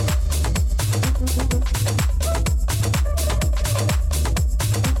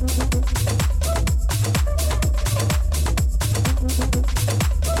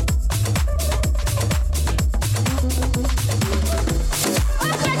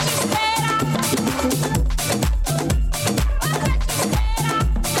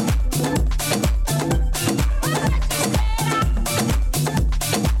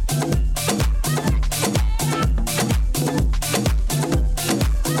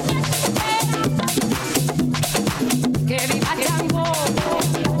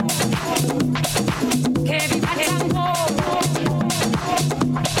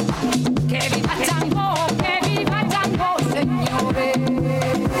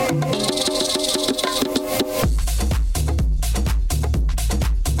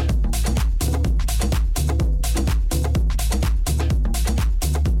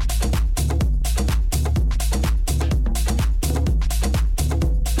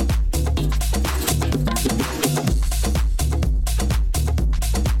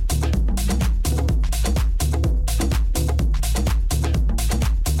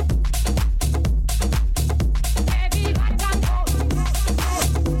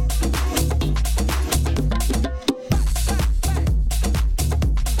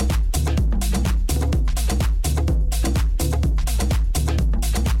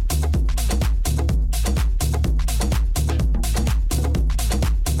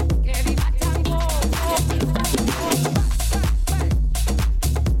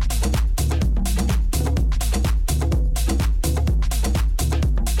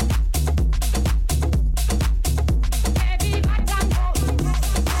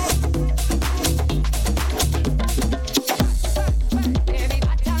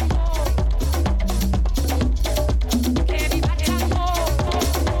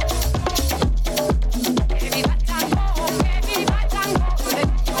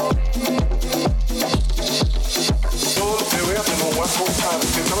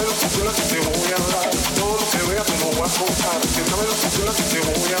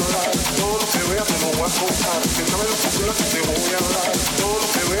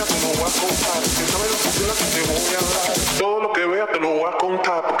 Todo lo que vea te lo voy a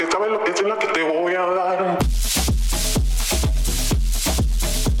contar, porque sabes lo que es la que te voy a dar.